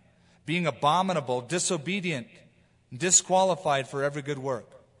him, being abominable, disobedient, disqualified for every good work.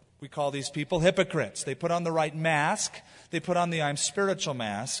 We call these people hypocrites. They put on the right mask. They put on the I'm spiritual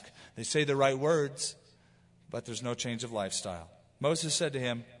mask. They say the right words, but there's no change of lifestyle. Moses said to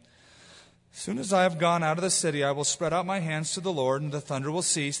him, as soon as I have gone out of the city, I will spread out my hands to the Lord, and the thunder will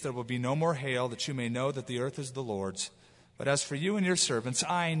cease. There will be no more hail, that you may know that the earth is the Lord's. But as for you and your servants,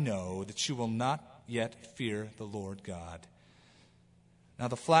 I know that you will not yet fear the Lord God. Now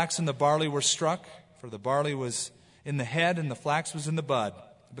the flax and the barley were struck, for the barley was in the head and the flax was in the bud.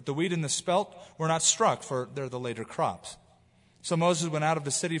 But the wheat and the spelt were not struck, for they're the later crops. So Moses went out of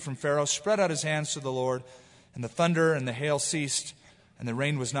the city from Pharaoh, spread out his hands to the Lord, and the thunder and the hail ceased, and the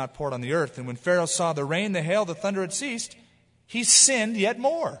rain was not poured on the earth. And when Pharaoh saw the rain, the hail, the thunder had ceased, he sinned yet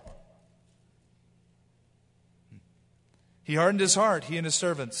more. He hardened his heart, he and his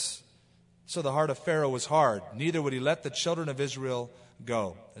servants. So the heart of Pharaoh was hard. Neither would he let the children of Israel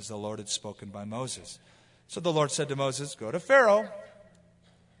go, as the Lord had spoken by Moses. So the Lord said to Moses, go to Pharaoh.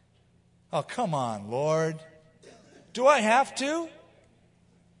 Oh, come on, Lord. Do I have to?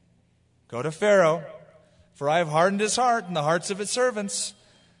 Go to Pharaoh. For I have hardened his heart and the hearts of his servants,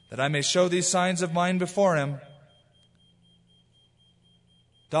 that I may show these signs of mine before him.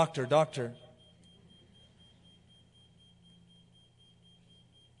 Doctor.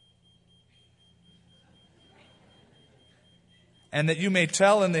 And that you may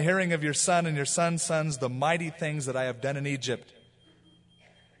tell in the hearing of your son and your son's sons the mighty things that I have done in Egypt.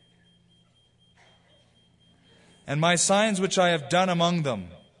 And my signs which I have done among them,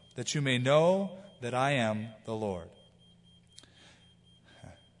 that you may know that I am the Lord.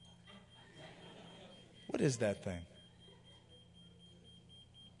 What is that thing?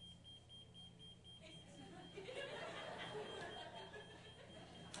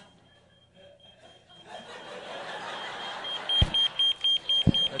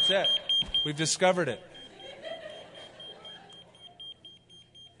 That's it. We've discovered it.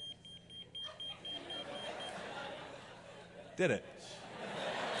 Did it?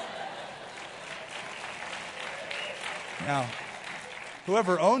 Now,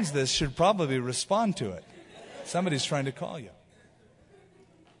 whoever owns this should probably respond to it. Somebody's trying to call you.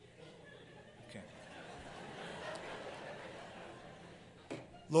 Okay.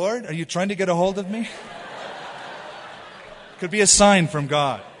 Lord, are you trying to get a hold of me? Could be a sign from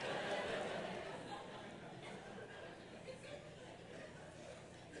God.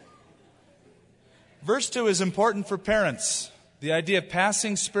 Verse 2 is important for parents. The idea of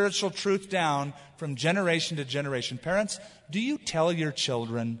passing spiritual truth down from generation to generation. Parents, do you tell your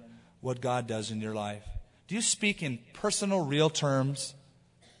children what God does in your life? Do you speak in personal, real terms?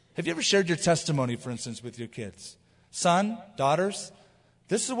 Have you ever shared your testimony, for instance, with your kids? Son, daughters,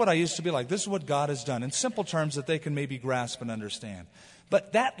 this is what I used to be like. This is what God has done. In simple terms that they can maybe grasp and understand.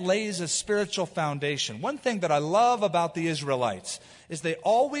 But that lays a spiritual foundation. One thing that I love about the Israelites is they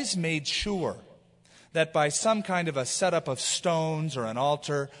always made sure that by some kind of a setup of stones or an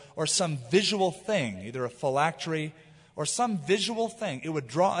altar or some visual thing, either a phylactery or some visual thing, it would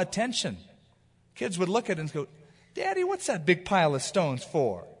draw attention. Kids would look at it and go, Daddy, what's that big pile of stones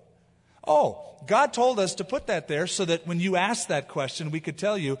for? Oh, God told us to put that there so that when you asked that question, we could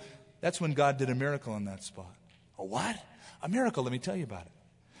tell you that's when God did a miracle in that spot. A what? A miracle, let me tell you about it.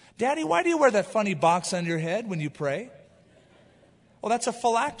 Daddy, why do you wear that funny box on your head when you pray? Well, that's a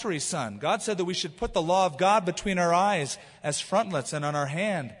phylactery, son. God said that we should put the law of God between our eyes as frontlets and on our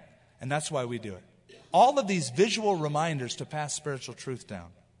hand. And that's why we do it. All of these visual reminders to pass spiritual truth down.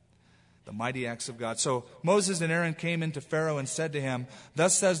 The mighty acts of God. So Moses and Aaron came into Pharaoh and said to him,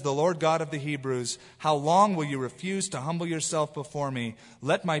 thus says the Lord God of the Hebrews, how long will you refuse to humble yourself before me?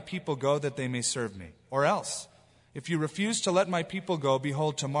 Let my people go that they may serve me. Or else, if you refuse to let my people go,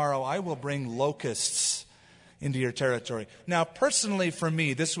 behold, tomorrow I will bring locusts into your territory. Now, personally for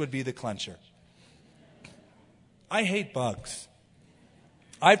me, this would be the clincher. I hate bugs.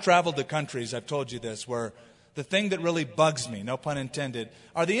 I've traveled to countries, I've told you this, where the thing that really bugs me, no pun intended,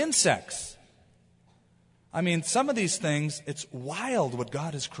 are the insects. I mean, some of these things, it's wild what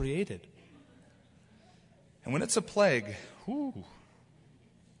God has created. And when it's a plague,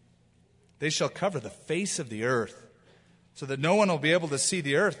 they shall cover the face of the earth, so that no one will be able to see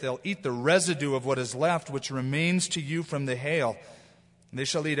the earth. They'll eat the residue of what is left, which remains to you from the hail. And they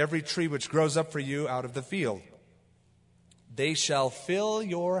shall eat every tree which grows up for you out of the field. They shall fill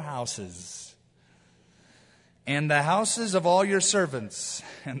your houses, and the houses of all your servants,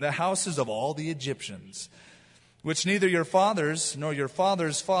 and the houses of all the Egyptians, which neither your fathers nor your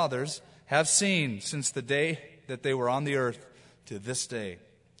fathers' fathers have seen since the day that they were on the earth to this day.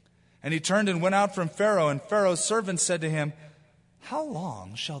 And he turned and went out from Pharaoh, and Pharaoh's servants said to him, how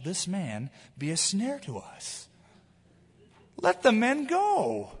long shall this man be a snare to us? Let the men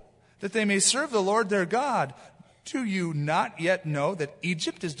go, that they may serve the Lord their God. Do you not yet know that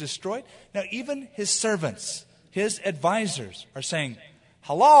Egypt is destroyed? Now even his servants, his advisors are saying,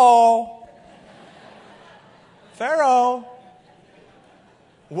 hello, Pharaoh,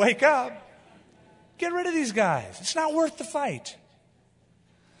 wake up. Get rid of these guys. It's not worth the fight.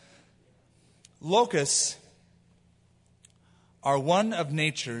 Locusts are one of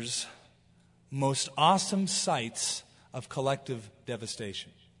nature's most awesome sights of collective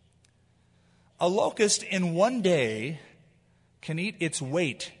devastation. A locust in one day can eat its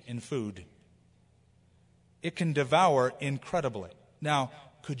weight in food. It can devour incredibly. Now,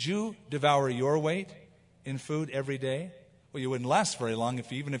 could you devour your weight in food every day? Well, you wouldn't last very long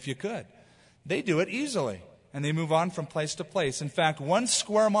even if you could. They do it easily, and they move on from place to place. In fact, 1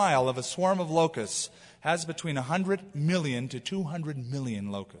 square mile of a swarm of locusts has between 100 million to 200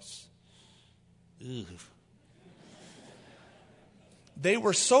 million locusts. Ugh. They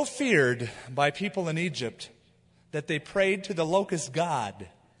were so feared by people in Egypt that they prayed to the locust god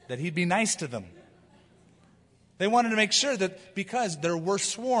that he'd be nice to them. They wanted to make sure that because there were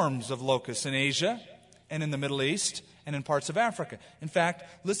swarms of locusts in Asia and in the Middle East and in parts of Africa. In fact,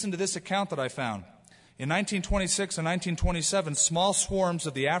 listen to this account that I found. In 1926 and 1927, small swarms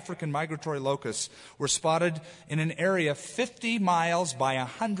of the African migratory locusts were spotted in an area 50 miles by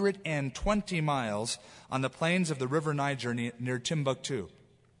 120 miles on the plains of the River Niger near Timbuktu.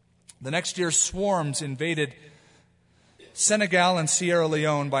 The next year, swarms invaded Senegal and Sierra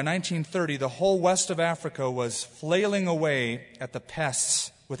Leone. By 1930, the whole west of Africa was flailing away at the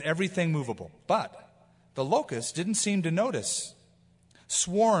pests with everything movable. But the locusts didn't seem to notice.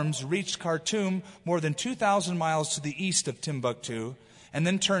 Swarms reached Khartoum, more than 2,000 miles to the east of Timbuktu, and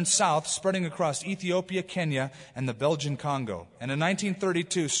then turned south, spreading across Ethiopia, Kenya, and the Belgian Congo. And in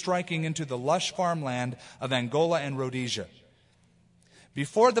 1932, striking into the lush farmland of Angola and Rhodesia.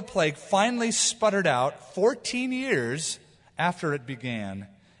 Before the plague finally sputtered out, 14 years after it began,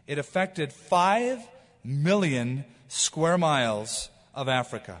 it affected 5 million square miles of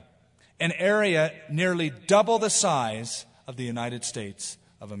Africa, an area nearly double the size of the United States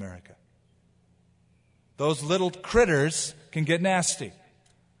of America. Those little critters can get nasty.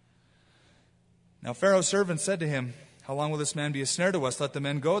 Now Pharaoh's servant said to him, how long will this man be a snare to us? Let the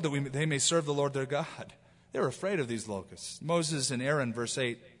men go, that they may serve the Lord their God. They were afraid of these locusts. Moses and Aaron, verse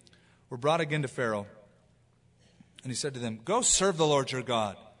 8, were brought again to Pharaoh. And he said to them, go serve the Lord your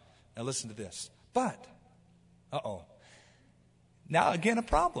God. Now listen to this. But, now again a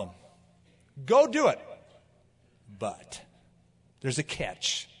problem. Go do it. But there's a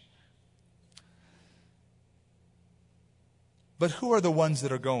catch. But who are the ones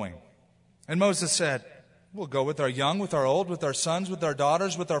that are going? And Moses said, we'll go with our young, with our old, with our sons, with our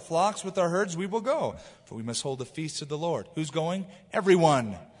daughters, with our flocks, with our herds, we will go. For we must hold a feast to the Lord. Who's going?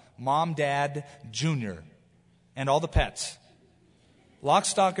 Everyone. Mom, Dad, Junior, and all the pets. Lock,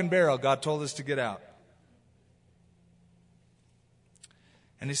 stock, and barrel, God told us to get out.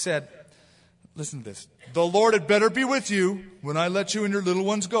 And he said, listen to this. The Lord had better be with you when I let you and your little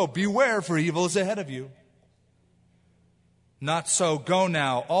ones go. Beware, for evil is ahead of you. Not so. Go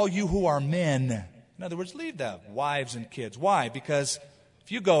now, all you who are men. In other words, leave the wives and kids. Why? Because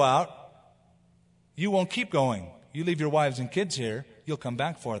if you go out, you won't keep going. You leave your wives and kids here, you'll come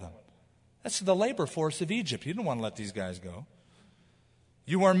back for them. That's the labor force of Egypt. You don't want to let these guys go.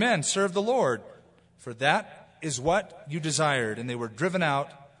 You are men, serve the Lord, for that is what you desired. And they were driven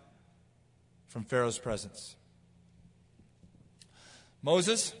out from Pharaoh's presence.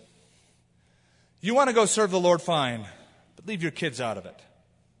 Moses, you want to go serve the Lord, fine, but leave your kids out of it.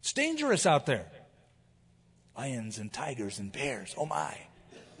 It's dangerous out there. Lions and tigers and bears, oh my.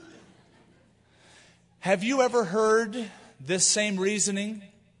 Have you ever heard this same reasoning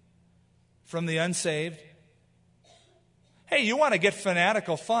from the unsaved? Hey, you want to get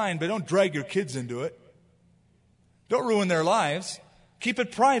fanatical, fine, but don't drag your kids into it. Don't ruin their lives. Keep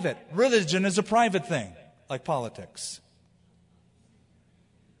it private. Religion is a private thing, like politics.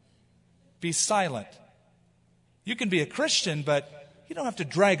 Be silent. You can be a Christian, but you don't have to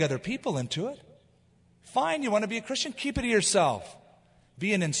drag other people into it. Fine, you want to be a Christian? Keep it to yourself.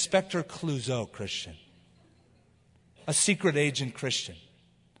 Be an Inspector Clouseau Christian. A secret agent Christian.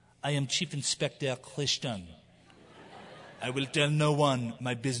 I am Chief Inspector Christian. I will tell no one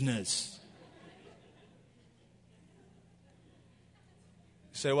my business.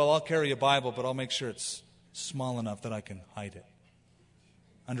 You say, well, I'll carry a Bible, but I'll make sure it's small enough that I can hide it.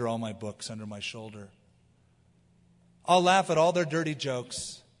 Under all my books, under my shoulder. I'll laugh at all their dirty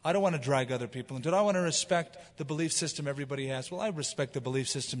jokes. I don't want to drag other people into it. I want to respect the belief system everybody has. Well, I respect the belief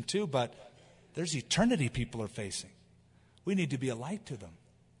system too, but there's eternity people are facing. We need to be a light to them.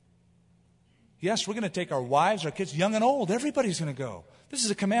 Yes, we're going to take our wives, our kids, young and old. Everybody's going to go. This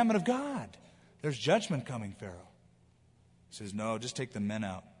is a commandment of God. There's judgment coming, Pharaoh. He says, no, just take the men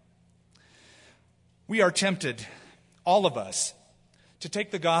out. We are tempted, all of us, to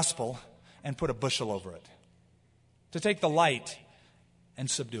take the gospel and put a bushel over it. To take the light and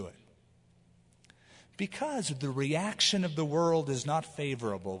subdue it. Because the reaction of the world is not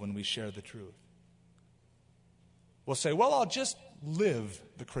favorable when we share the truth. We'll say, well, I'll just live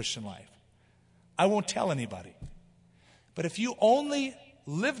the Christian life. I won't tell anybody. But if you only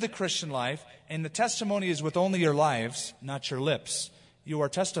live the Christian life and the testimony is with only your lives, not your lips, you are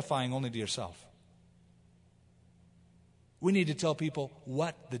testifying only to yourself. We need to tell people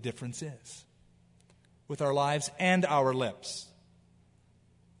what the difference is with our lives and our lips.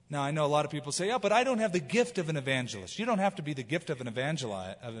 Now, I know a lot of people say, but I don't have the gift of an evangelist. You don't have to be the gift of an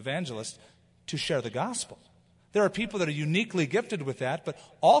evangelist to share the gospel. There are people that are uniquely gifted with that, but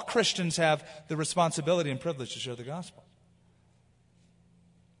all Christians have the responsibility and privilege to share the gospel.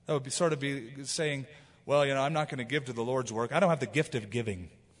 That would be saying, well, I'm not going to give to the Lord's work. I don't have the gift of giving.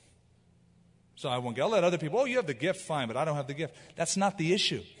 So I won't give. I'll let other people, you have the gift, fine, but I don't have the gift. That's not the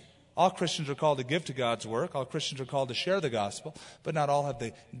issue. All Christians are called to give to God's work. All Christians are called to share the gospel, but not all have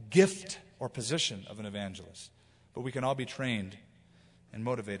the gift or position of an evangelist. But we can all be trained and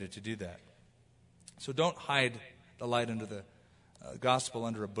motivated to do that. So don't hide the light under the gospel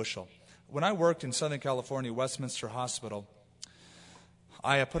under a bushel. When I worked in Southern California, Westminster Hospital,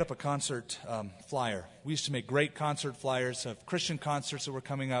 I put up a concert flyer. We used to make great concert flyers of Christian concerts that were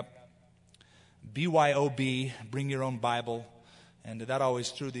coming up. BYOB, bring your own Bible. And that always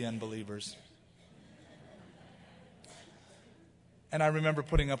threw the unbelievers. And I remember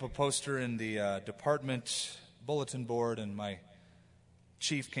putting up a poster in the department bulletin board, and my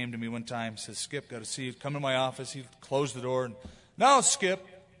chief came to me one time, says, Skip, got to see you. Come to my office. He closed the door. And, now, Skip,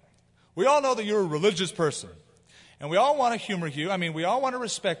 we all know that you're a religious person. And we all want to humor you. I mean, we all want to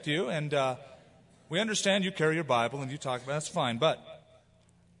respect you. And we understand you carry your Bible and you talk about it. That's fine. But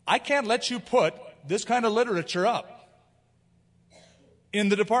I can't let you put this kind of literature up in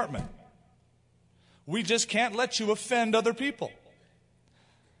the department. We just can't let you offend other people.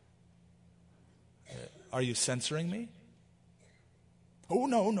 Are you censoring me? Oh,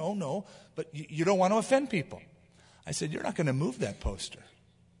 no. But you don't want to offend people. I said, you're not going to move that poster.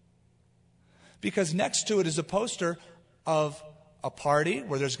 Because next to it is a poster of a party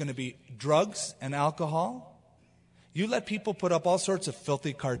where there's going to be drugs and alcohol. You let people put up all sorts of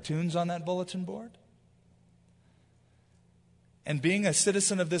filthy cartoons on that bulletin board? And being a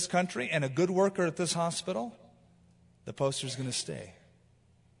citizen of this country and a good worker at this hospital, the poster's going to stay.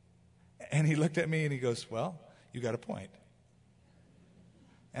 And he looked at me and he goes, well, you got a point.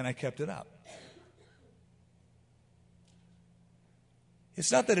 And I kept it up.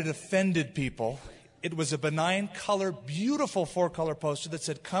 It's not that it offended people. It was a benign color, beautiful 4-color poster that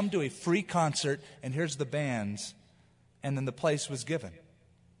said, come to a free concert, and here's the bands. And then the place was given.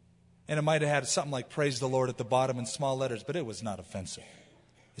 And it might have had something like praise the Lord at the bottom in small letters, but it was not offensive.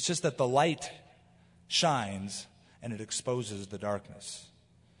 It's just that the light shines and it exposes the darkness.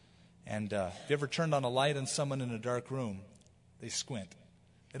 And if you ever turned on a light on someone in a dark room, they squint.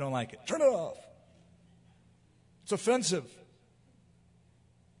 They don't like it. Turn it off. It's offensive.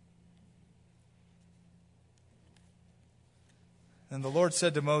 And the Lord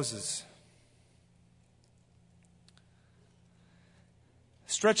said to Moses,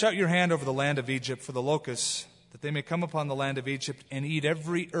 stretch out your hand over the land of Egypt for the locusts, that they may come upon the land of Egypt and eat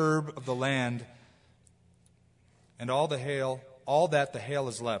every herb of the land and all the hail, all that the hail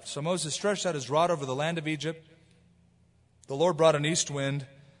is left. So Moses stretched out his rod over the land of Egypt. The Lord brought an east wind.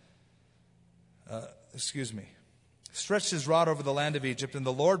 Stretched his rod over the land of Egypt, and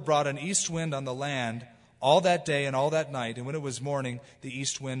the Lord brought an east wind on the land all that day and all that night. And when it was morning, the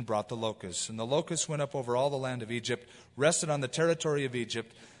east wind brought the locusts. And the locusts went up over all the land of Egypt, rested on the territory of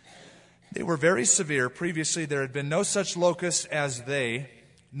Egypt. They were very severe. Previously there had been no such locusts as they,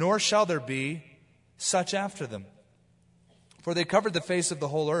 nor shall there be such after them. For they covered the face of the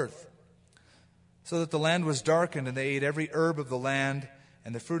whole earth, so that the land was darkened, and they ate every herb of the land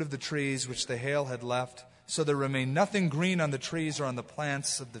and the fruit of the trees which the hail had left. So there remained nothing green on the trees or on the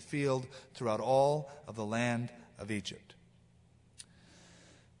plants of the field throughout all of the land of Egypt.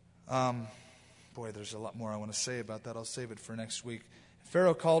 There's a lot more I want to say about that. I'll save it for next week.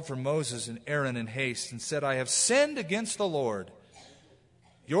 Pharaoh called for Moses and Aaron in haste and said, I have sinned against the Lord,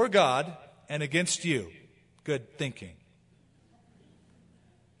 your God, and against you. Good thinking.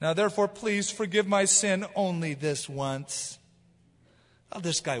 Now therefore, please forgive my sin only this once. Oh,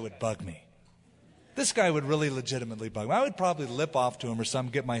 this guy would bug me. This guy would really legitimately bug me. I would probably lip off to him or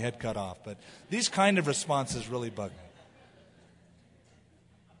something, get my head cut off. But these kind of responses really bug me.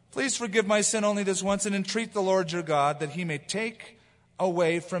 Please forgive my sin only this once, and entreat the Lord your God that he may take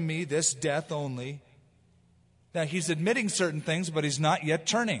away from me this death only. Now, he's admitting certain things, but he's not yet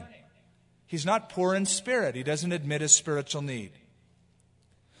turning. He's not poor in spirit. He doesn't admit his spiritual need.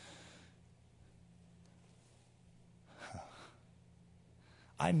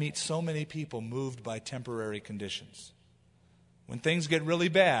 I meet so many people moved by temporary conditions. When things get really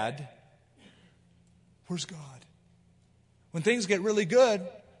bad, where's God? When things get really good,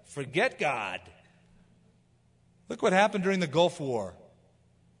 forget God. Look what happened during the Gulf War.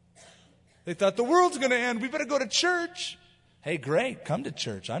 They thought the world's going to end. We better go to church. Hey, great. Come to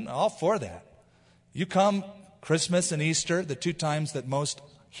church. I'm all for that. You come Christmas and Easter, the 2 times that most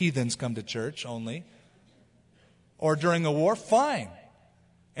heathens come to church only. Or during a war, fine.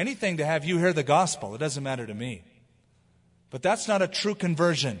 Anything to have you hear the gospel. It doesn't matter to me. But that's not a true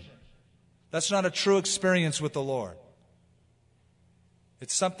conversion. That's not a true experience with the Lord.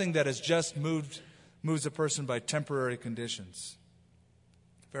 It's something that has just moves a person by temporary conditions.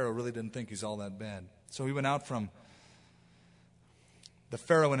 Pharaoh really didn't think he's all that bad. So he went out from the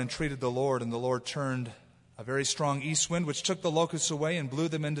Pharaoh and entreated the Lord, and the Lord turned a very strong east wind, which took the locusts away and blew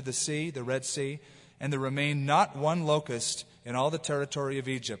them into the sea, the Red Sea, and there remained not one locust in all the territory of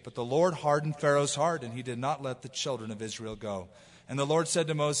Egypt. But the Lord hardened Pharaoh's heart, and he did not let the children of Israel go. And the Lord said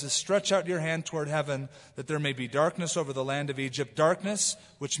to Moses, stretch out your hand toward heaven, that there may be darkness over the land of Egypt, darkness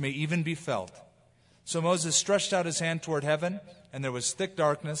which may even be felt. So Moses stretched out his hand toward heaven, and there was thick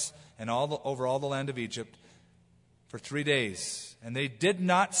darkness over all the land of Egypt for 3 days. And they did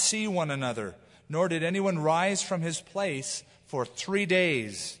not see one another, nor did anyone rise from his place for 3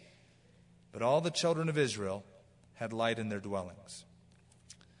 days. But all the children of Israel had light in their dwellings.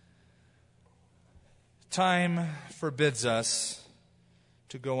 Time forbids us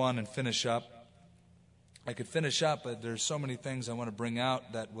to go on and finish up. I could finish up, but there's so many things I want to bring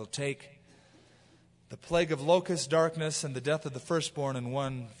out that will take the plague of locust, darkness, and the death of the firstborn in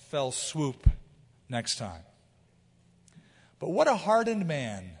one fell swoop next time. But what a hardened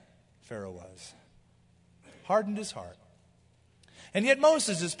man Pharaoh was. Hardened his heart. And yet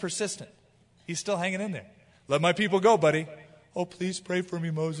Moses is persistent. He's still hanging in there. Let my people go, buddy. Oh, please pray for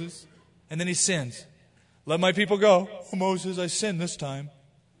me, Moses. And then he sins. Let my people go. Oh, Moses, I sinned this time.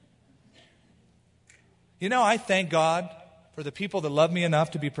 You know, I thank God for the people that love me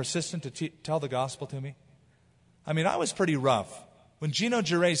enough to be persistent to tell the gospel to me. I mean, I was pretty rough. When Gino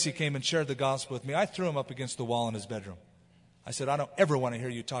Geraci came and shared the gospel with me, I threw him up against the wall in his bedroom. I said, I don't ever want to hear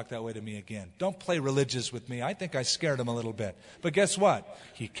you talk that way to me again. Don't play religious with me. I think I scared him a little bit. But guess what?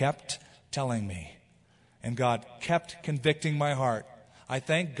 He kept telling me. And God kept convicting my heart. I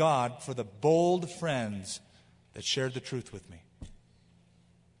thank God for the bold friends that shared the truth with me.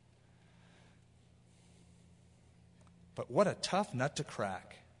 But what a tough nut to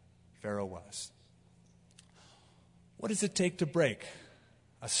crack Pharaoh was. What does it take to break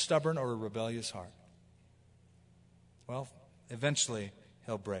a stubborn or a rebellious heart? Well, eventually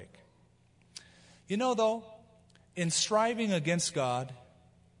he'll break. You know, though, in striving against God,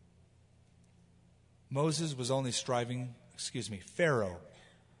 Pharaoh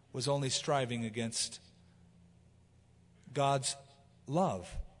was only striving against God's love.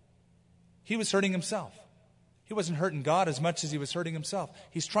 He was hurting himself. He wasn't hurting God as much as he was hurting himself.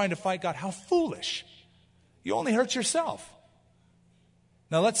 He's trying to fight God. How foolish. You only hurt yourself.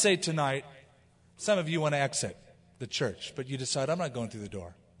 Now let's say tonight, some of you want to exit the church, but you decide, I'm not going through the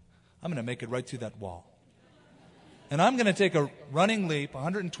door. I'm going to make it right through that wall. And I'm going to take a running leap,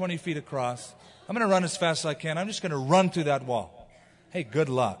 120 feet across. I'm going to run as fast as I can. I'm just going to run through that wall. Hey, good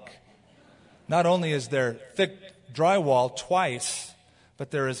luck. Not only is there thick drywall twice, but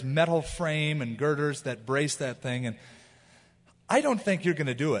there is metal frame and girders that brace that thing. And I don't think you're going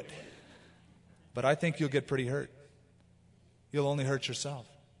to do it. But I think you'll get pretty hurt. You'll only hurt yourself.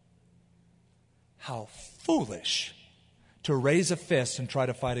 How foolish to raise a fist and try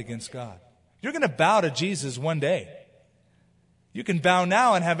to fight against God. You're going to bow to Jesus one day. You can bow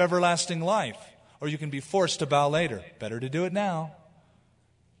now and have everlasting life. Or you can be forced to bow later. Better to do it now.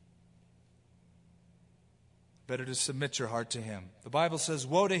 Better to submit your heart to Him. The Bible says,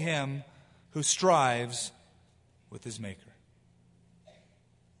 woe to him who strives with his Maker.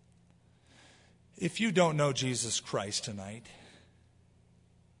 If you don't know Jesus Christ tonight,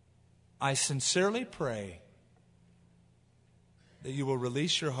 I sincerely pray that you will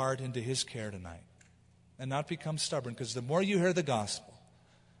release your heart into His care tonight and not become stubborn, because the more you hear the gospel,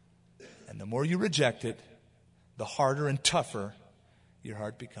 And the more you reject it, the harder and tougher your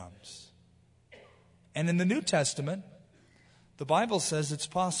heart becomes. And in the New Testament, the Bible says it's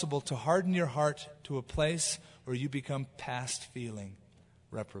possible to harden your heart to a place where you become past feeling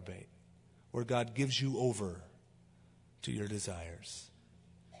reprobate, where God gives you over to your desires.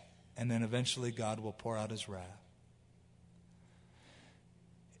 And then eventually God will pour out his wrath.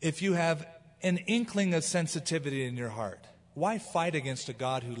 If you have an inkling of sensitivity in your heart, why fight against a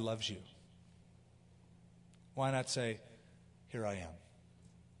God who loves you? Why not say, here I am.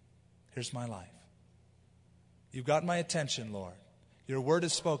 Here's my life. You've got my attention, Lord. Your word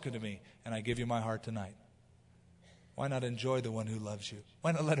is spoken to me, and I give you my heart tonight. Why not enjoy the one who loves you?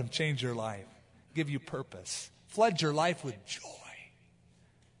 Why not let him change your life, give you purpose, flood your life with joy?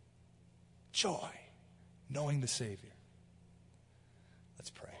 Joy, knowing the Savior. Let's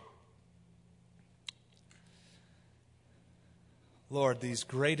pray. Lord, these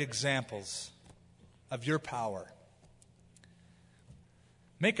great examples of your power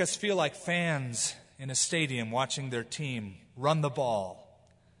make us feel like fans in a stadium watching their team run the ball.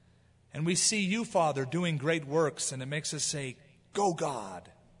 And we see you, Father, doing great works, and it makes us say, go God.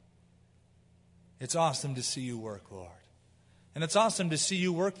 It's awesome to see you work, Lord. And it's awesome to see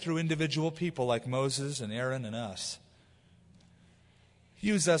you work through individual people like Moses and Aaron and us.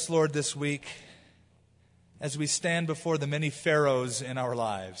 Use us, Lord, this week as we stand before the many pharaohs in our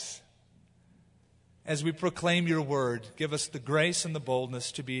lives. As we proclaim your word, give us the grace and the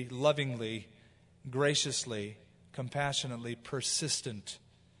boldness to be lovingly, graciously, compassionately persistent,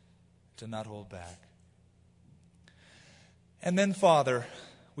 to not hold back. And then, Father,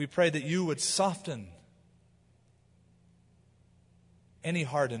 we pray that you would soften any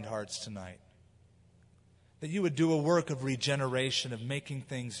hardened hearts tonight. That you would do a work of regeneration, of making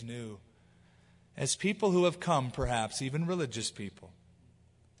things new. As people who have come, perhaps, even religious people,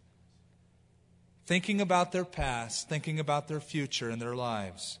 thinking about their past, thinking about their future and their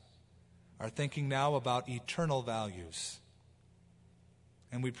lives, are thinking now about eternal values.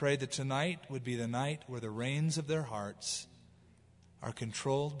 And we pray that tonight would be the night where the reins of their hearts are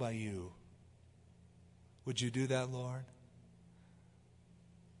controlled by you. Would you do that, Lord?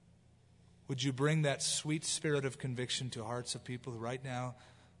 Would you bring that sweet spirit of conviction to hearts of people right now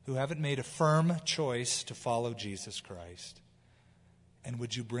who haven't made a firm choice to follow Jesus Christ? And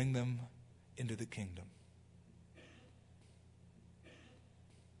would you bring them into the kingdom?